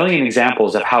have a million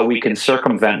examples of how we can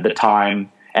circumvent the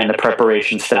time and the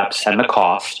preparation steps and the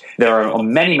cost. There are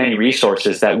many, many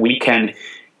resources that we can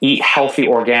eat healthy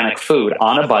organic food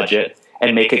on a budget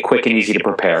and make it quick and easy to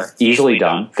prepare. Easily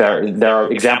done. There are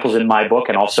examples in my book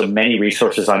and also many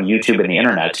resources on YouTube and the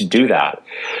internet to do that.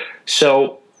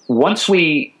 So once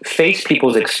we face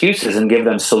people's excuses and give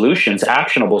them solutions,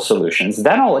 actionable solutions,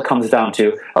 then all it comes down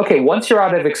to, okay, once you're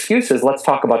out of excuses, let's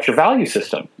talk about your value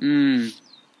system.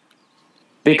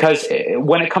 Because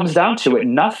when it comes down to it,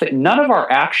 none of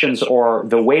our actions or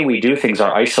the way we do things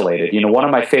are isolated. One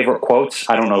of my favorite quotes,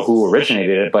 I don't know who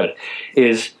originated it, but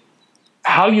is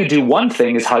how you do one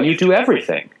thing is how you do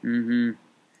everything. Mm-hmm.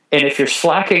 And if you're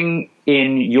slacking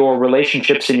in your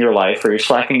relationships in your life, or you're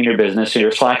slacking in your business, or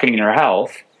you're slacking in your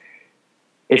health,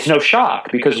 it's no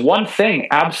shock because one thing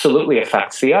absolutely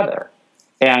affects the other.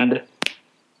 And,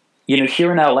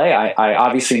 here in LA, I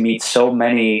obviously meet so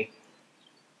many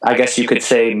I guess you could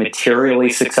say, materially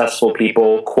successful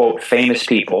people, quote, famous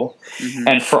people. Mm-hmm.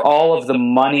 And for all of the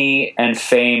money and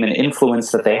fame and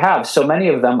influence that they have, so many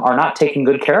of them are not taking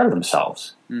good care of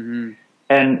themselves. Mm-hmm.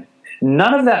 And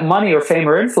none of that money or fame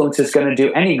or influence is going to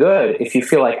do any good if you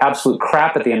feel like absolute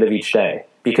crap at the end of each day,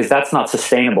 because that's not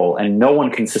sustainable, and no one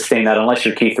can sustain that unless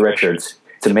you're Keith Richards.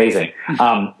 It's amazing.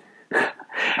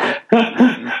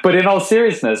 But in all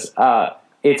seriousness,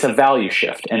 it's a value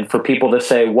shift. And for people to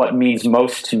say what means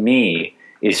most to me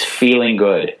is feeling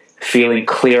good, feeling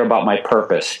clear about my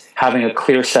purpose, having a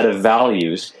clear set of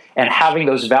values, and having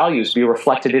those values be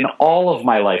reflected in all of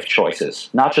my life choices,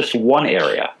 not just one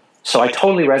area. So I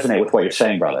totally resonate with what you're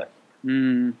saying, brother.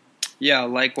 Yeah,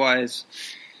 likewise.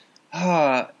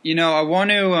 You know, I want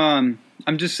to,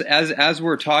 I'm just, as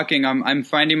we're talking, I'm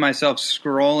finding myself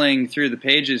scrolling through the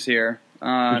pages here.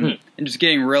 And just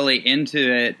getting really into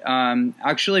it,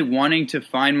 actually wanting to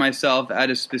find myself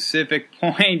at a specific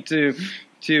point to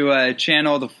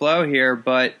channel the flow here.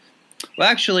 But, well,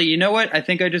 actually, you know what? I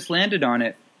think I just landed on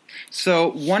it.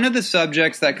 So one of the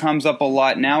subjects that comes up a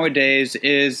lot nowadays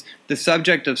is the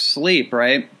subject of sleep,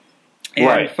 right?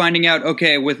 And finding out,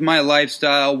 okay, with my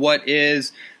lifestyle, what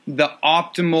is the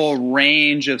optimal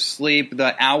range of sleep,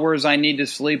 the hours I need to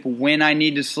sleep, when I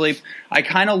need to sleep. I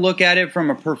kind of look at it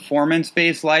from a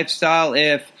performance-based lifestyle.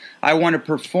 If I want to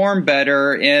perform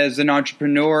better as an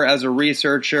entrepreneur, as a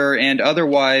researcher, and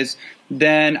otherwise,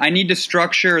 then I need to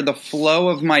structure the flow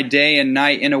of my day and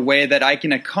night in a way that I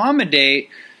can accommodate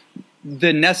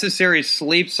the necessary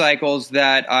sleep cycles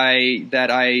that I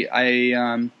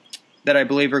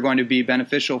believe are going to be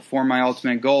beneficial for my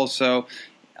ultimate goal. So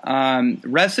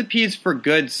recipes for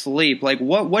good sleep. Like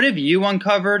what have you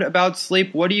uncovered about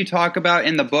sleep? What do you talk about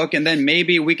in the book? And then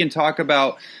maybe we can talk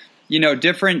about, you know,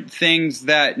 different things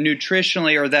that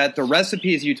nutritionally, or that the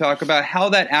recipes you talk about, how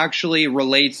that actually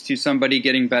relates to somebody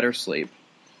getting better sleep.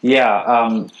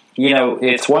 Yeah. You know,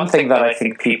 it's one thing that I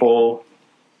think people,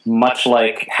 much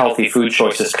like healthy food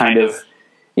choices, kind of,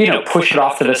 you know, push it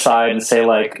off to the side and say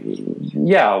like,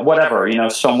 yeah, whatever, you know,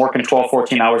 so I'm working 12,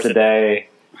 14 hours a day.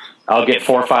 I'll get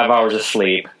 4 or 5 hours of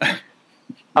sleep. There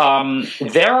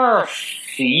are a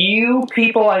few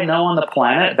people I know on the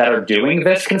planet that are doing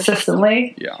this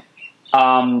consistently. Yeah.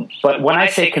 But when I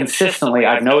say consistently,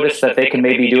 I've noticed that they can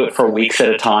maybe do it for weeks at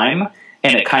a time,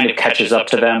 and it kind of catches up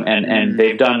to them. And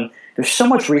they've done, there's so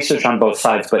much research on both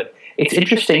sides, but it's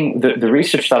interesting. The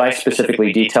research that I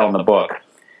specifically detail in the book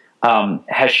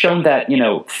has shown that, you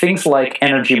know, things like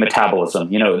energy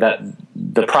metabolism, you know, that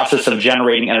the process of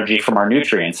generating energy from our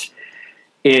nutrients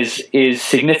is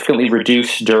significantly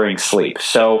reduced during sleep.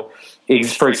 So,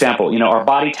 for example, you know, our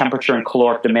body temperature and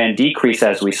caloric demand decrease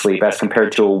as we sleep as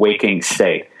compared to a waking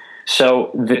state.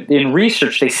 So in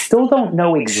research, they still don't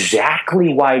know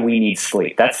exactly why we need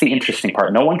sleep. That's the interesting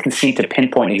part. No one can seem to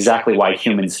pinpoint exactly why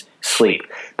humans sleep.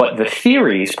 But the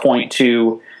theories point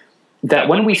to that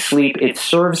when we sleep, it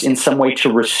serves in some way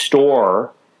to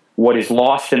restore what is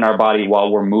lost in our body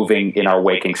while we're moving in our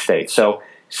waking state. So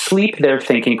sleep, they're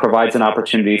thinking, provides an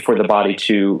opportunity for the body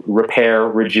to repair,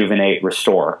 rejuvenate,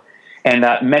 restore. And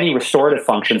that many restorative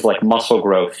functions like muscle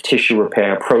growth, tissue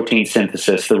repair, protein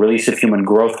synthesis, the release of human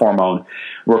growth hormone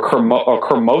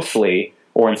occur mostly,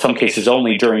 or in some cases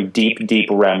only, during deep, deep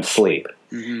REM sleep.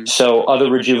 Mm-hmm. So other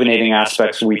rejuvenating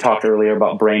aspects, we talked earlier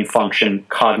about brain function,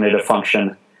 cognitive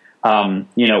function.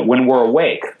 You know, when we're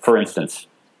awake, for instance,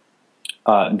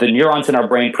 the neurons in our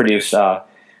brain produce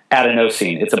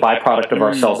adenosine. It's a byproduct of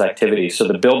our cells' activity. So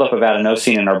the buildup of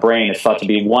adenosine in our brain is thought to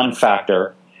be one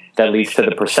factor that leads to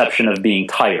the perception of being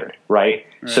tired, right?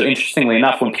 So interestingly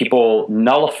enough, when people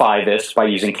nullify this by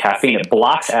using caffeine, it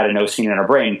blocks adenosine in our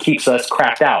brain and keeps us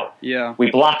cracked out. Yeah.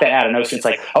 We block that adenosine. It's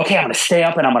like, okay, I'm going to stay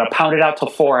up and I'm going to pound it out till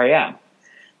 4 a.m.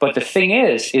 But the thing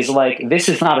is like, this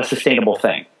is not a sustainable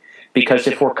thing. Because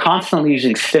if we're constantly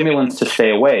using stimulants to stay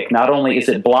awake, not only is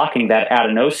it blocking that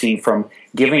adenosine from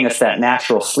giving us that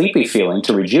natural sleepy feeling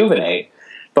to rejuvenate,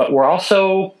 but we're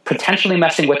also potentially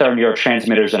messing with our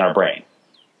neurotransmitters in our brain.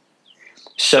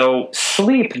 So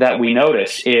sleep, that we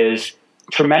notice, is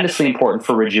tremendously important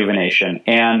for rejuvenation.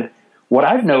 And what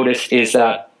I've noticed is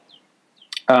that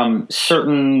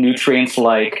certain nutrients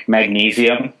like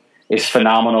magnesium is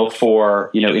phenomenal for,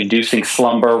 you know, inducing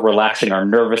slumber, relaxing our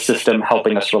nervous system,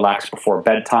 helping us relax before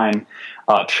bedtime.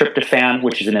 Tryptophan,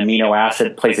 which is an amino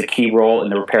acid, plays a key role in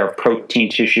the repair of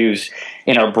protein tissues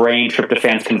in our brain.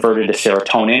 Tryptophan is converted to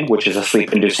serotonin, which is a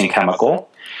sleep-inducing chemical.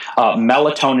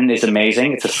 Melatonin is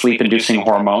amazing. It's a sleep-inducing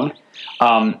hormone.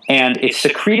 And it's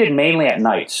secreted mainly at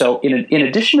night. So in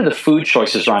addition to the food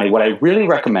choices, Ronnie, what I really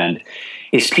recommend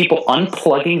is people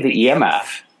unplugging the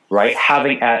EMF, right?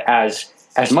 Having as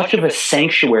as much of a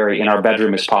sanctuary in our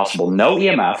bedroom as possible. No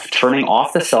EMF, turning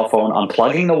off the cell phone,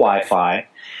 unplugging the Wi-Fi,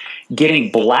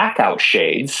 getting blackout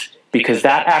shades, because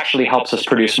that actually helps us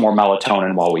produce more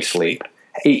melatonin while we sleep.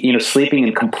 You know, sleeping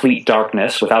in complete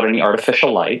darkness without any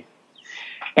artificial light.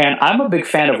 And I'm a big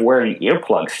fan of wearing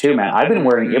earplugs too, man. I've been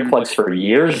wearing earplugs for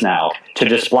years now to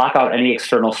just block out any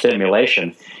external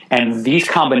stimulation. And these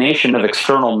combination of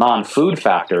external non-food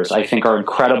factors, I think, are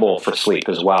incredible for sleep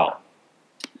as well.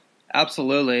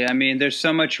 Absolutely. I mean, there's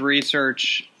so much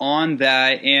research on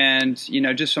that, and you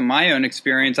know, just from my own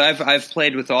experience, I've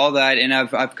played with all that, and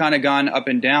I've kind of gone up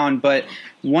and down. But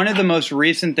one of the most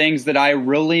recent things that I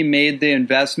really made the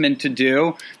investment to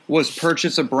do was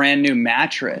purchase a brand new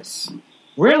mattress.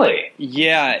 Really?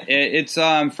 Yeah, it's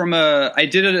from I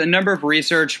did a number of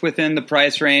research within the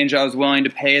price range I was willing to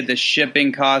pay, the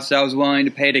shipping costs I was willing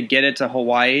to pay to get it to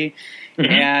Hawaii.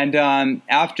 And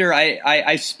after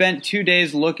I spent 2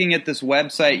 days looking at this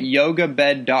website,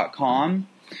 yogabed.com,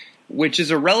 which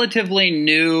is a relatively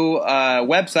new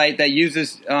website that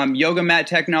uses yoga mat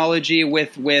technology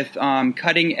with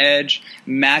cutting edge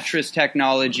mattress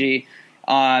technology.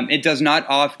 It does not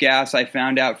off gas, I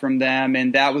found out from them,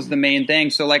 and that was the main thing.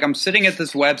 So like, I'm sitting at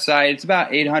this website, it's about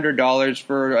 $800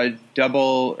 for a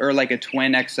double or like a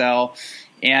twin XL.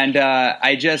 And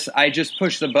I just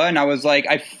pushed the button. I was like,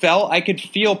 I could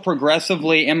feel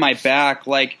progressively in my back.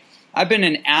 Like, I've been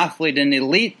an athlete, an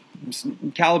elite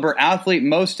caliber athlete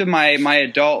most of my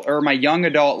adult or my young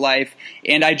adult life,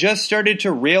 and I just started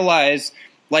to realize,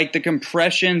 like, the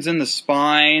compressions in the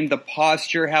spine, the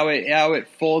posture, how it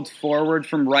folds forward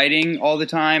from writing all the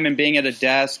time and being at a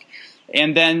desk,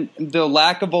 and then the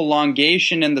lack of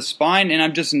elongation in the spine. And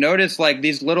I've just noticed like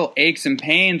these little aches and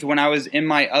pains when I was in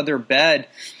my other bed.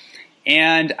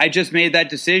 And I just made that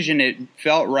decision. It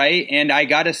felt right. And I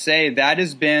got to say, that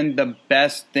has been the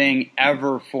best thing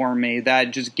ever for me, that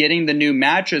just getting the new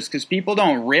mattress, because people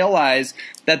don't realize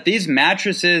that these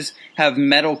mattresses have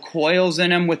metal coils in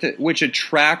them which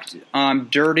attract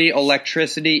dirty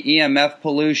electricity, EMF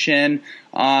pollution,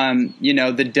 you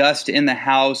know, the dust in the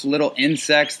house, little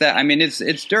insects that, I mean,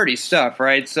 it's dirty stuff,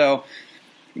 right? So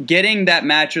getting that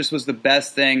mattress was the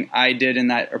best thing I did in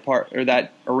that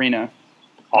that arena.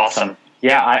 Awesome.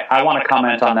 Yeah, I want to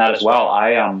comment on that as well.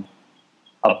 I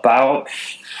about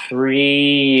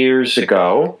 3 years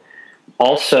ago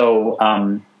also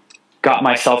got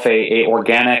myself a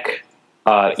organic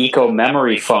eco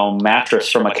memory foam mattress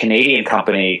from a Canadian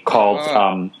company called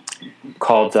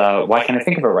why can't I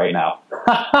think of it right now?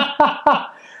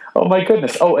 Oh my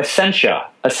goodness. Oh, Essentia.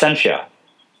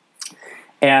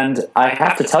 And I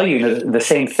have to tell you the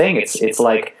same thing. It's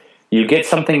like, you get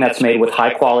something that's made with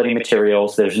high-quality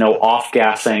materials. There's no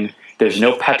off-gassing. There's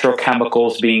no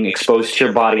petrochemicals being exposed to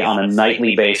your body on a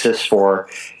nightly basis for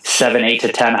 7, 8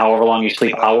 to 10, however long you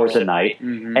sleep, hours a night.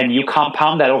 And you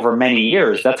compound that over many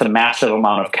years. That's a massive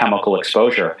amount of chemical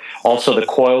exposure. Also, the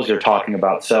coils you're talking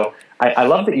about. So I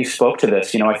love that you spoke to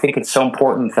this. You know, I think it's so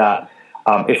important that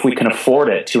if we can afford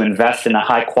it, to invest in a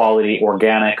high-quality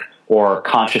organic or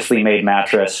consciously made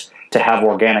mattress, to have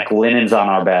organic linens on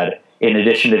our bed, in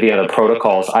addition to the other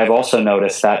protocols. I've also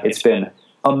noticed that it's been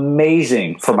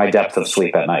amazing for my depth of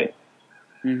sleep at night.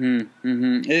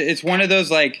 It's one of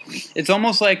those, like, it's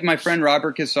almost like my friend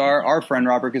Robert Cassar, our friend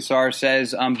Robert Cassar,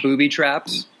 says booby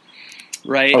traps,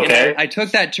 right? Okay. And I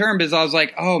took that term because I was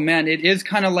like, oh man, it is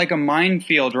kind of like a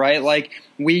minefield, right? Like,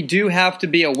 we do have to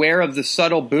be aware of the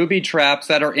subtle booby traps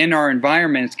that are in our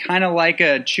environment. It's kind of like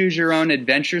a choose your own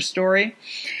adventure story.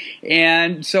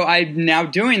 And so I'm now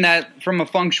doing that from a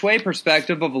feng shui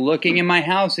perspective of looking in my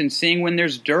house and seeing when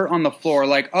there's dirt on the floor,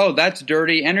 like, oh, that's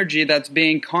dirty energy that's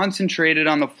being concentrated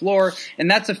on the floor, and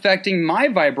that's affecting my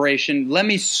vibration. Let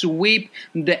me sweep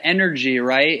the energy,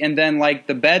 right? And then, like,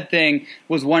 the bed thing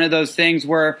was one of those things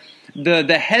where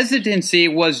the hesitancy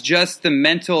was just the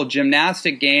mental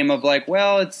gymnastic game of like,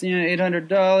 well, it's, you know,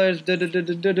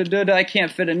 $800, I can't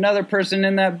fit another person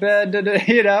in that bed,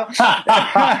 you know.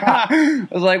 I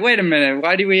was like, wait a minute,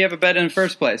 why do we have a bed in the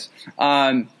first place?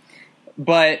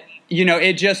 But you know,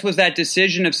 it just was that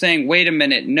decision of saying, wait a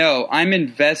minute, no, I'm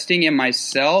investing in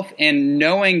myself, and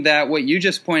knowing that what you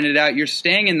just pointed out, you're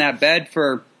staying in that bed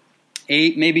for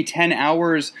 8, maybe 10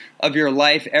 hours of your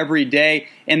life every day.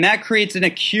 And that creates an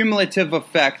accumulative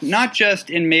effect, not just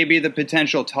in maybe the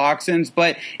potential toxins,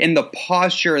 but in the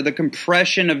posture, the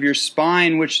compression of your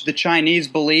spine, which the Chinese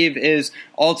believe is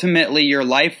ultimately your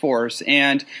life force.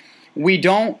 And we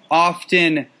don't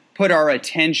often put our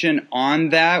attention on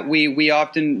that. We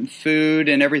often food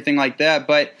and everything like that.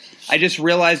 But I just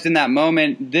realized in that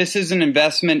moment, this is an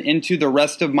investment into the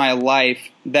rest of my life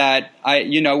that I,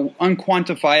 you know,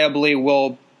 unquantifiably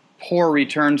will poor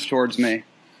returns towards me.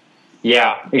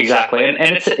 Yeah, exactly. And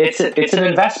it's an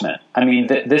investment. I mean,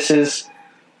 this is,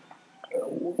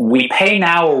 we pay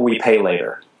now or we pay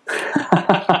later.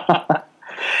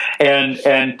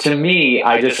 and to me,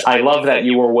 I love that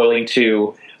you were willing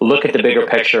to look at the bigger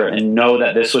picture and know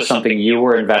that this was something you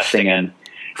were investing in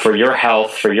for your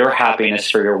health, for your happiness,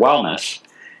 for your wellness.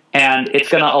 And it's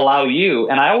going to allow you,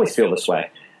 and I always feel this way,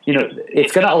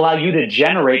 it's going to allow you to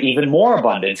generate even more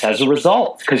abundance as a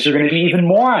result, because you're going to be even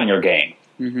more on your game.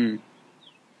 Mm-hmm.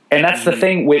 And that's the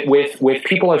thing with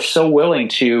people are so willing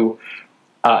to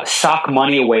sock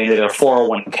money away into their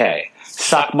 401k,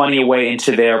 sock money away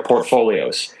into their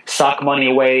portfolios, sock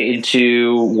money away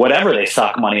into whatever they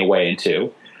sock money away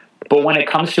into. But when it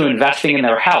comes to investing in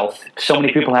their health, so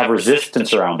many people have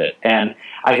resistance around it. And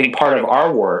I think part of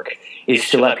our work is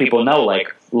to let people know,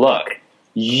 like, look,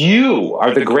 you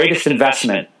are the greatest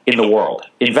investment in the world,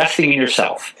 investing in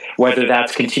yourself, whether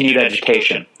that's continued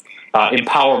education,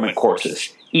 empowerment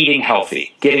courses, eating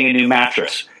healthy, getting a new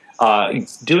mattress,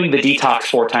 doing the detox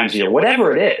 4 times a year,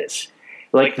 whatever it is.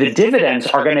 Like, the dividends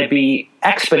are going to be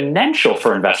exponential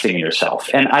for investing in yourself.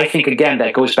 And I think, again,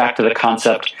 that goes back to the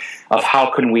concept of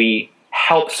how can we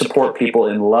help support people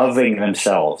in loving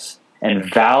themselves and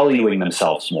valuing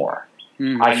themselves more.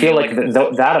 Mm-hmm. I feel like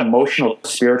that emotional,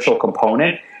 spiritual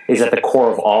component is at the core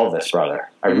of all of this, brother.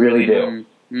 I really do.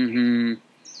 Mm-hmm.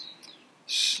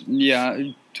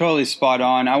 Yeah, totally spot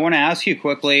on. I want to ask you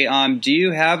quickly, do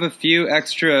you have a few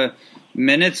extra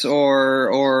minutes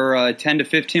or 10 to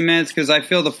 15 minutes? Because I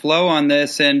feel the flow on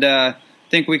this and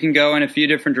think we can go in a few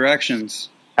different directions.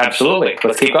 Absolutely.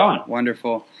 Let's keep going.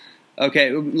 Wonderful.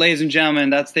 Okay, ladies and gentlemen,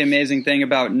 that's the amazing thing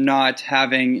about not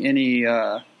having any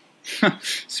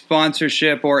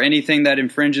sponsorship or anything that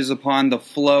infringes upon the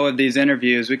flow of these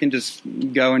interviews. We can just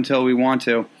go until we want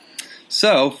to.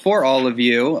 So, for all of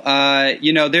you,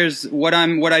 there's what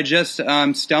I just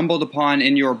stumbled upon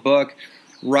in your book,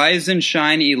 Rise and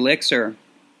Shine Elixir.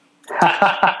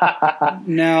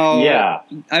 Now, yeah.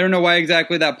 I don't know why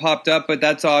exactly that popped up, but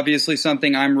that's obviously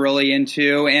something I'm really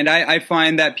into. And I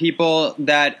find that people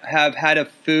that have had a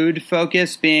food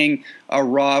focus, being a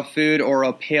raw food or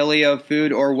a paleo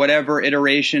food or whatever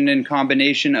iteration and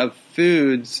combination of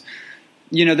foods,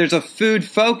 there's a food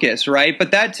focus, right?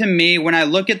 But that, to me, when I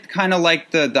look at kind of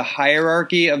like the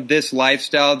hierarchy of this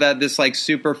lifestyle, this like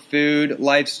superfood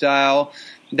lifestyle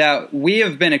that we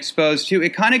have been exposed to,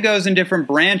 it kind of goes in different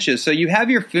branches. So you have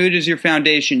your food as your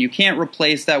foundation. You can't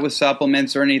replace that with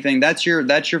supplements or anything. That's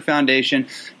your foundation.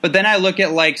 But then I look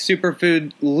at like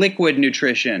superfood liquid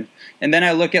nutrition. And then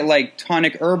I look at like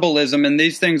tonic herbalism, and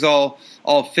these things all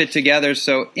fit together.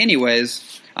 So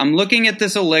anyways, I'm looking at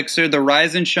this elixir, the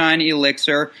Rise and Shine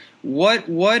Elixir. What's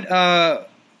that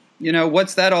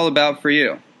all about for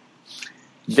you?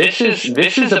 This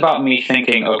is about me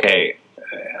thinking, okay,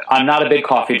 I'm not a big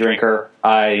coffee drinker.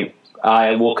 I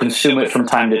will consume it from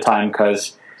time to time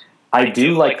because I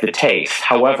do like the taste.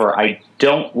 However, I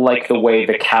don't like the way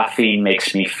the caffeine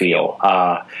makes me feel.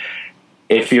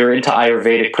 If you're into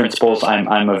Ayurvedic principles,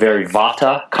 I'm a very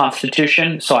Vata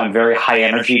constitution, so I'm very high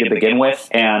energy to begin with,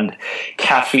 and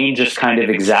caffeine just kind of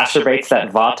exacerbates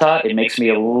that Vata. It makes me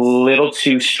a little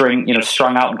too strung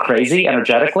out and crazy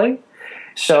energetically.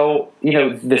 So,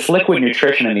 this liquid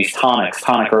nutrition and these tonic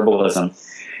herbalism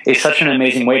is such an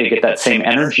amazing way to get that same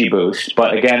energy boost,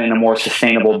 but again, in a more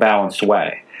sustainable, balanced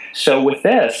way. So with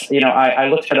this, I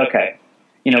looked at, okay,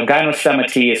 gynostemma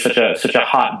tea is such a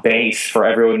hot base for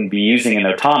everyone to be using in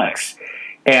their tonics.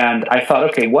 And I thought,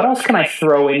 okay, what else can I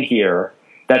throw in here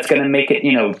that's going to make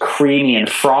it, creamy and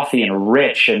frothy and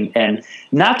rich and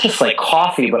not just like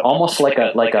coffee, but almost like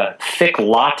a thick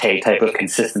latte type of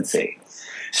consistency.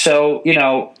 So,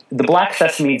 the black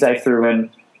sesames I threw in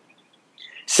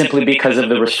simply because of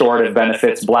the restorative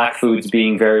benefits, black foods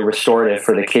being very restorative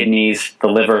for the kidneys, the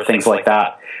liver, things like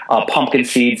that. Pumpkin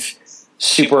seeds,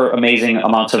 super amazing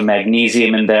amounts of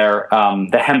magnesium in there.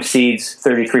 The hemp seeds,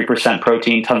 33%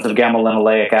 protein, tons of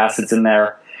gamma-linoleic acids in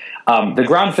there. The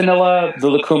ground vanilla, the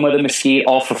lucuma, the mesquite,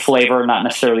 all for flavor, not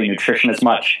necessarily nutrition as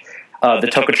much. The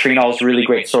tocotrienol is a really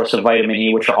great source of vitamin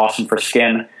E, which are awesome for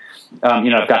skin.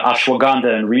 I've got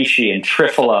ashwagandha and reishi and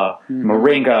triphala,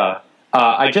 moringa.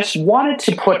 I just wanted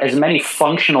to put as many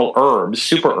functional herbs,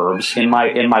 super herbs, in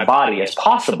my body as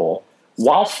possible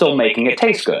while still making it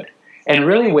taste good. And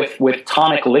really with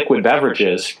tonic liquid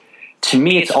beverages, to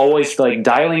me it's always like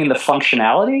dialing in the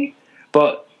functionality,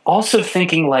 but also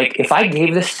thinking like, if I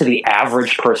gave this to the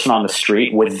average person on the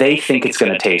street, would they think it's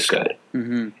going to taste good?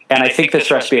 Mm-hmm. And I think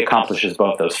this recipe accomplishes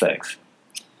both those things.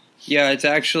 Yeah, it's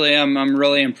actually, I'm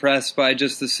really impressed by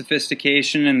just the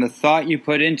sophistication and the thought you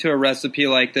put into a recipe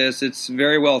like this. It's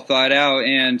very well thought out.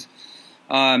 And,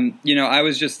 you know, I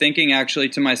was just thinking actually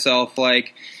to myself,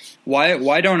 like,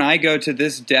 why don't I go to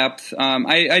this depth?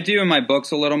 I do in my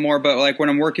books a little more, but like when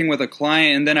I'm working with a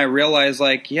client, and then I realize,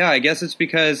 like, yeah, I guess it's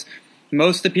because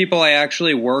most of the people I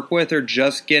actually work with are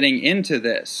just getting into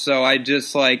this. So I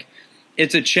just, like,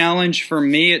 it's a challenge for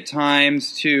me at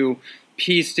times to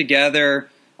piece together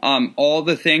all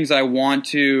the things I want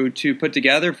to put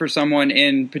together for someone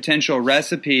in potential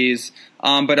recipes,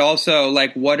 but also,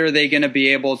 like, what are they going to be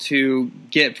able to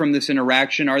get from this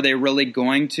interaction? Are they really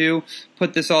going to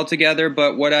put this all together?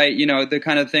 But what you know, the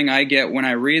kind of thing I get when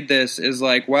I read this is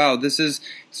like, wow, this is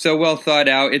so well thought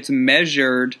out. It's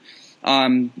measured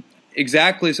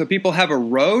exactly, so people have a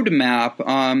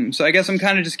roadmap. So I guess I'm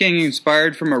kind of just getting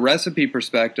inspired from a recipe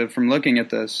perspective from looking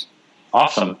at this.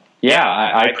 Awesome. Yeah,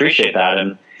 I appreciate that.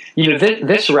 And you know,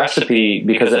 this recipe,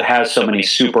 because it has so many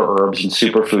super herbs and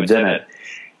superfoods in it,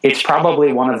 it's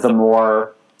probably one of the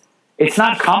more, it's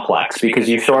not complex because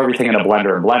you throw everything in a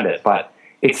blender and blend it, but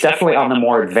it's definitely on the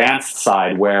more advanced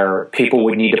side where people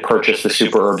would need to purchase the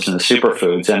super herbs and the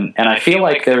superfoods. And I feel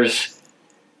like there's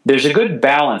a good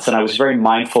balance, and I was very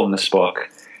mindful in this book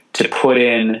to put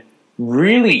in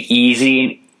really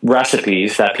easy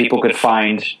recipes that people could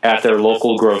find at their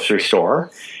local grocery store,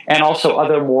 and also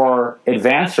other more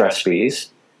advanced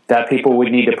recipes that people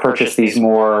would need to purchase these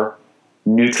more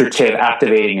nutritive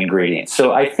activating ingredients.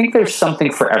 So I think there's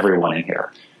something for everyone in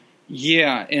here.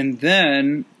 Yeah, and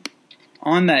then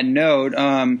on that note,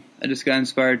 I just got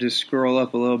inspired to scroll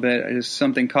up a little bit.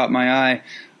 Something caught my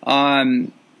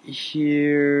eye.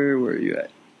 Here, where are you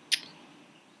at?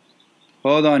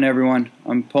 Hold on, everyone.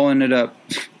 I'm pulling it up.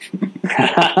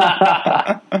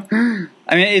 I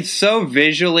mean, it's so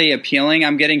visually appealing.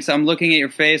 I'm looking at your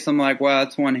face. I'm like, wow,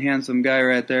 that's one handsome guy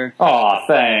right there. Oh,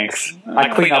 thanks.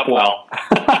 I clean up well.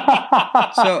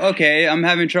 So, okay, I'm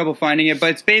having trouble finding it, but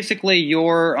it's basically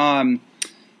your, I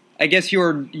guess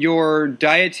your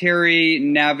dietary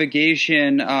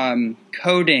navigation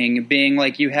coding being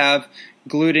like you have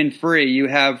gluten-free, you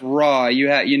have raw, you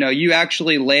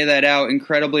actually lay that out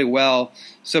incredibly well.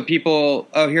 So people,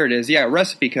 oh, here it is. Yeah,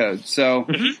 recipe code. So,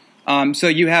 so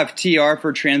you have TR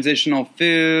for transitional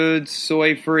foods,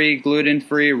 soy-free,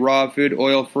 gluten-free, raw food,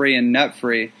 oil-free, and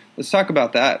nut-free. Let's talk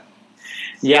about that.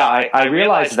 Yeah, I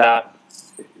realize that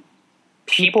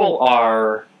people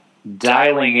are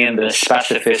dialing in the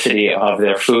specificity of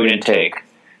their food intake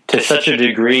to such a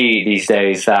degree these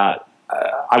days that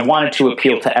I wanted to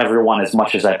appeal to everyone as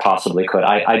much as I possibly could.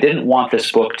 I didn't want this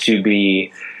book to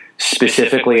be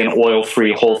specifically an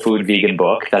oil-free, whole food vegan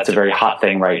book. That's a very hot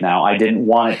thing right now. I didn't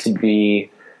want it to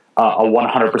be a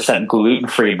 100%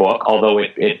 gluten-free book, although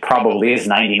it probably is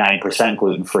 99%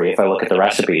 gluten-free if I look at the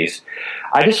recipes.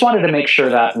 I just wanted to make sure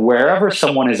that wherever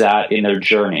someone is at in their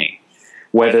journey,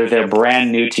 whether they're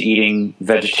brand new to eating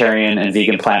vegetarian and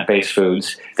vegan plant-based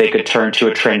foods, they could turn to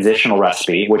a transitional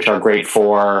recipe, which are great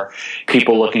for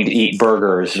people looking to eat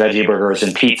burgers, veggie burgers,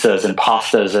 and pizzas and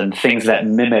pastas and things that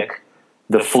mimic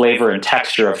the flavor and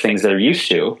texture of things they're used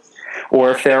to.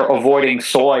 Or if they're avoiding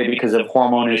soy because of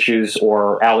hormone issues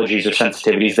or allergies or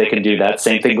sensitivities, they can do that.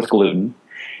 Same thing with gluten.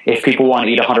 If people want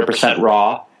to eat 100%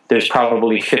 raw, there's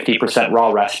probably 50%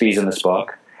 raw recipes in this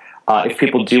book. If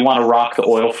people do want to rock the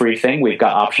oil-free thing, we've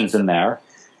got options in there.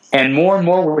 And more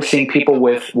we're seeing people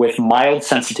with mild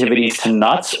sensitivities to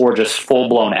nuts or just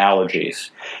full-blown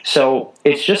allergies. So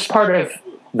it's just part of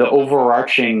the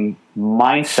overarching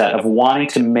mindset of wanting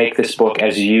to make this book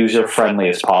as user-friendly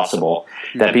as possible,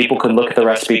 that people could look at the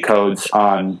recipe codes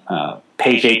on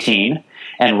page 18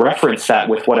 and reference that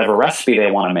with whatever recipe they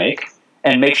want to make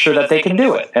and make sure that they can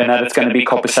do it and that it's going to be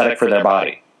copacetic for their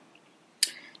body.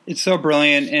 It's so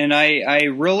brilliant, and I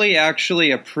really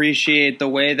actually appreciate the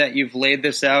way that you've laid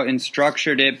this out and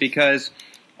structured it because,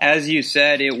 as you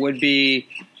said, it would be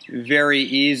very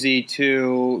easy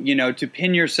to, to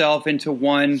pin yourself into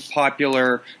one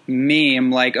popular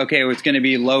meme, like, okay, it's going to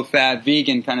be low-fat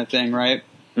vegan kind of thing, right?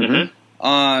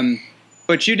 Mm-hmm.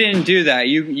 But you didn't do that.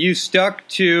 You stuck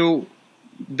to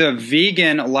the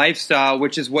vegan lifestyle,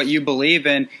 which is what you believe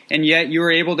in, and yet you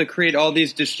were able to create all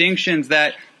these distinctions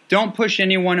that don't push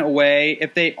anyone away.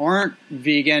 If they aren't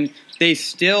vegan, they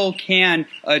still can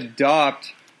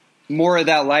adopt more of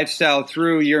that lifestyle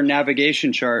through your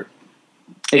navigation chart.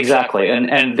 Exactly.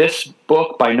 And this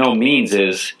book by no means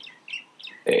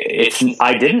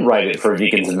I didn't write it for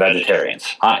vegans and vegetarians.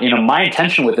 My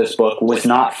intention with this book was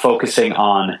not focusing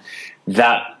on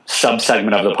that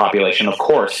subsegment of the population. Of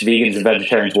course, vegans and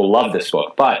vegetarians will love this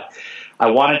book, but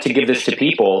I wanted to give this to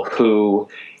people who,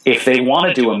 if they want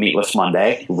to do a meatless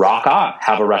Monday, rock on,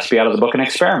 have a recipe out of the book and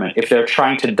experiment. If they're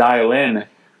trying to dial in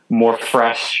more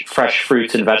fresh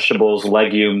fruits and vegetables,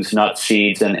 legumes, nuts,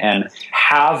 seeds, and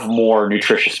have more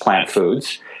nutritious plant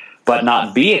foods, but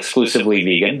not be exclusively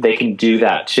vegan, they can do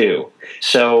that too.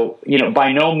 So,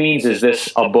 by no means is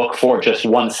this a book for just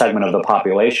one segment of the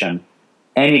population.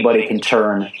 Anybody can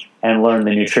turn and learn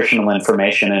the nutritional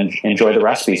information and enjoy the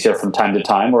recipes here from time to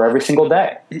time or every single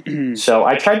day. So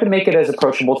I tried to make it as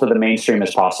approachable to the mainstream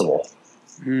as possible.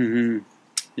 Mm-hmm.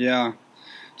 Yeah.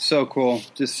 So cool.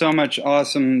 Just so much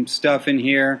awesome stuff in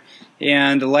here.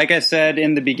 And like I said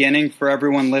in the beginning, for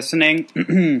everyone listening,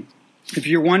 if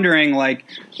you're wondering, like,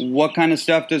 what kind of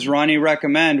stuff does Ronnie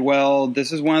recommend? Well,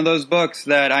 this is one of those books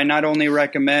that I not only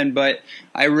recommend, but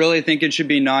I really think it should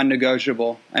be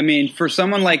non-negotiable. I mean, for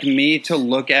someone like me to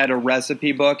look at a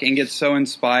recipe book and get so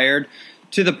inspired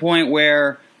to the point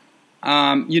where,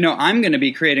 I'm going to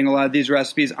be creating a lot of these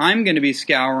recipes. I'm going to be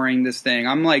scouring this thing.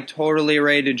 I'm like totally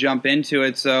ready to jump into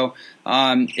it. So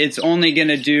it's only going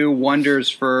to do wonders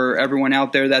for everyone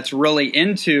out there that's really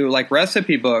into like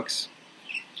recipe books.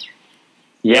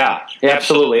 Yeah,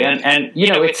 absolutely. And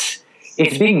it's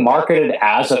being marketed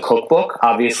as a cookbook,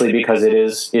 obviously, because it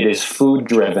is food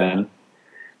driven.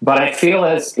 But I feel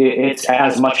it's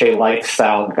as much a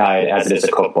lifestyle guide as it is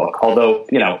a cookbook. Although,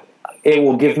 it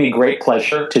will give me great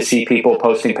pleasure to see people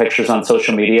posting pictures on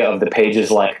social media of the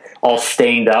pages like all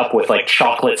stained up with like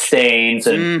chocolate stains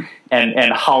and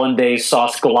hollandaise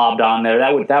sauce globbed on there.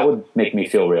 That would make me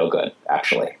feel real good,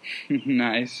 actually.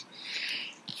 Nice.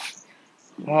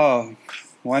 Oh,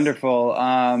 wonderful.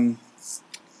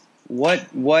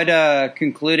 What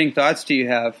concluding thoughts do you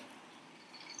have?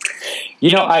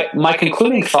 My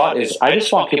concluding thought is I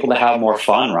just want people to have more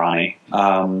fun, Ronnie.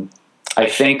 I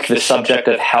think the subject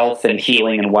of health and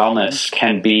healing and wellness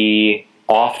can be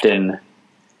often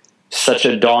such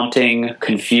a daunting,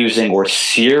 confusing, or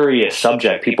serious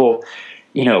subject. People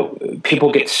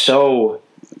get so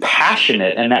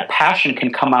passionate, and that passion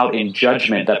can come out in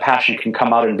judgment. That passion can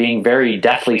come out in being very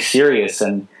deathly serious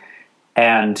and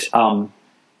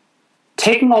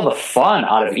taking all the fun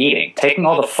out of eating, taking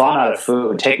all the fun out of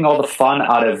food, taking all the fun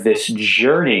out of this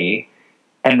journey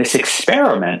and this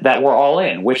experiment that we're all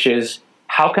in, which is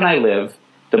how can I live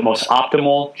the most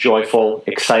optimal, joyful,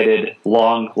 excited,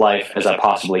 long life as I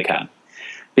possibly can?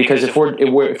 Because if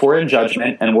we're in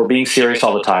judgment and we're being serious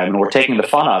all the time and we're taking the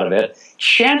fun out of it,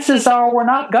 chances are we're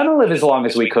not going to live as long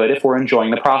as we could if we're enjoying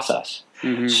the process.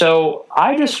 Mm-hmm. So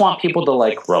I just want people to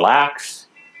relax,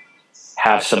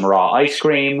 have some raw ice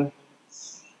cream,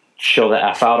 chill the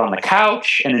F out on the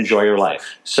couch, and enjoy your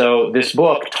life. So this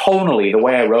book, tonally, the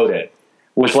way I wrote it,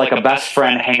 was like a best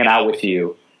friend hanging out with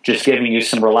you, just giving you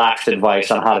some relaxed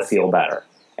advice on how to feel better.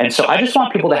 And so I just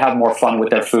want people to have more fun with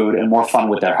their food and more fun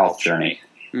with their health journey.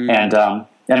 And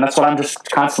that's what I'm just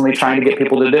constantly trying to get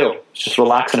people to do. Just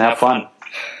relax and have fun.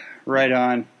 Right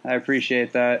on. I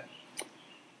appreciate that.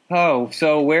 Oh,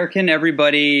 so where can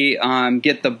everybody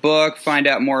get the book, find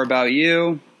out more about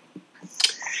you?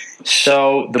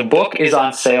 So the book is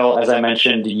on sale, as I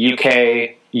mentioned,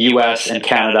 UK, US, and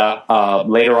Canada.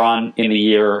 Later on in the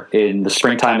year, in the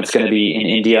springtime, it's going to be in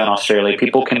India and Australia.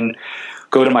 People can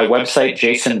go to my website,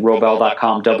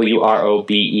 jasonrobel.com,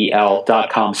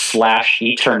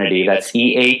 WROBEL.com/Eaternity. That's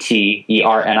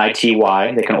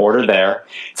EATERNITY. They can order there.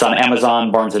 It's on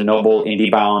Amazon, Barnes & Noble,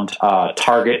 IndieBound.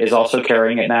 Target is also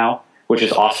carrying it now, which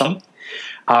is awesome.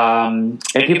 And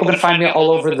people can find me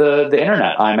all over the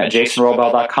internet. I'm at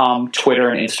jasonrobel.com, Twitter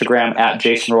and Instagram at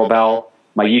jasonrobel.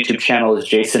 My YouTube channel is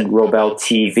Jason Robbel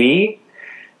TV.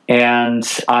 And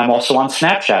I'm also on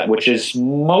Snapchat, which is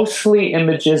mostly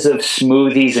images of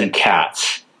smoothies and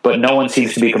cats. But no one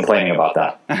seems to be complaining about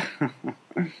that.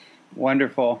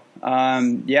 Wonderful.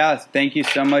 Yeah, thank you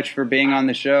so much for being on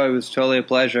the show. It was totally a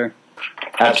pleasure.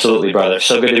 Absolutely, brother.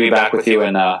 So good to be back with you.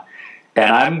 And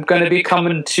I'm going to be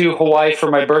coming to Hawaii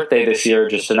for my birthday this year,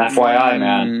 just an FYI,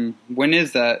 man. When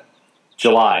is that?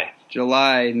 July.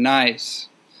 July. Nice.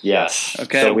 Yes.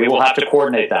 Okay. So we will have to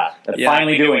coordinate that. Yeah.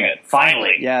 Finally doing it.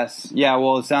 Finally. Yes. Yeah,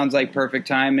 well, it sounds like perfect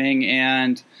timing,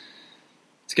 and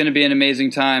it's going to be an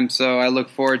amazing time. So I look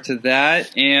forward to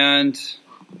that, and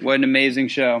what an amazing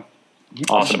show.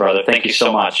 Awesome, brother. Thank you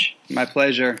so much. My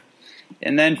pleasure.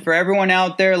 And then for everyone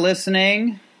out there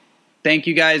listening, thank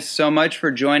you guys so much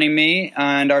for joining me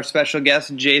and our special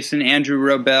guest, Jason Andrew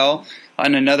Wrobel,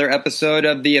 on another episode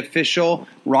of the official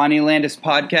Ronnie Landis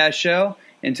podcast show.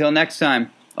 Until next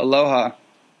time, aloha.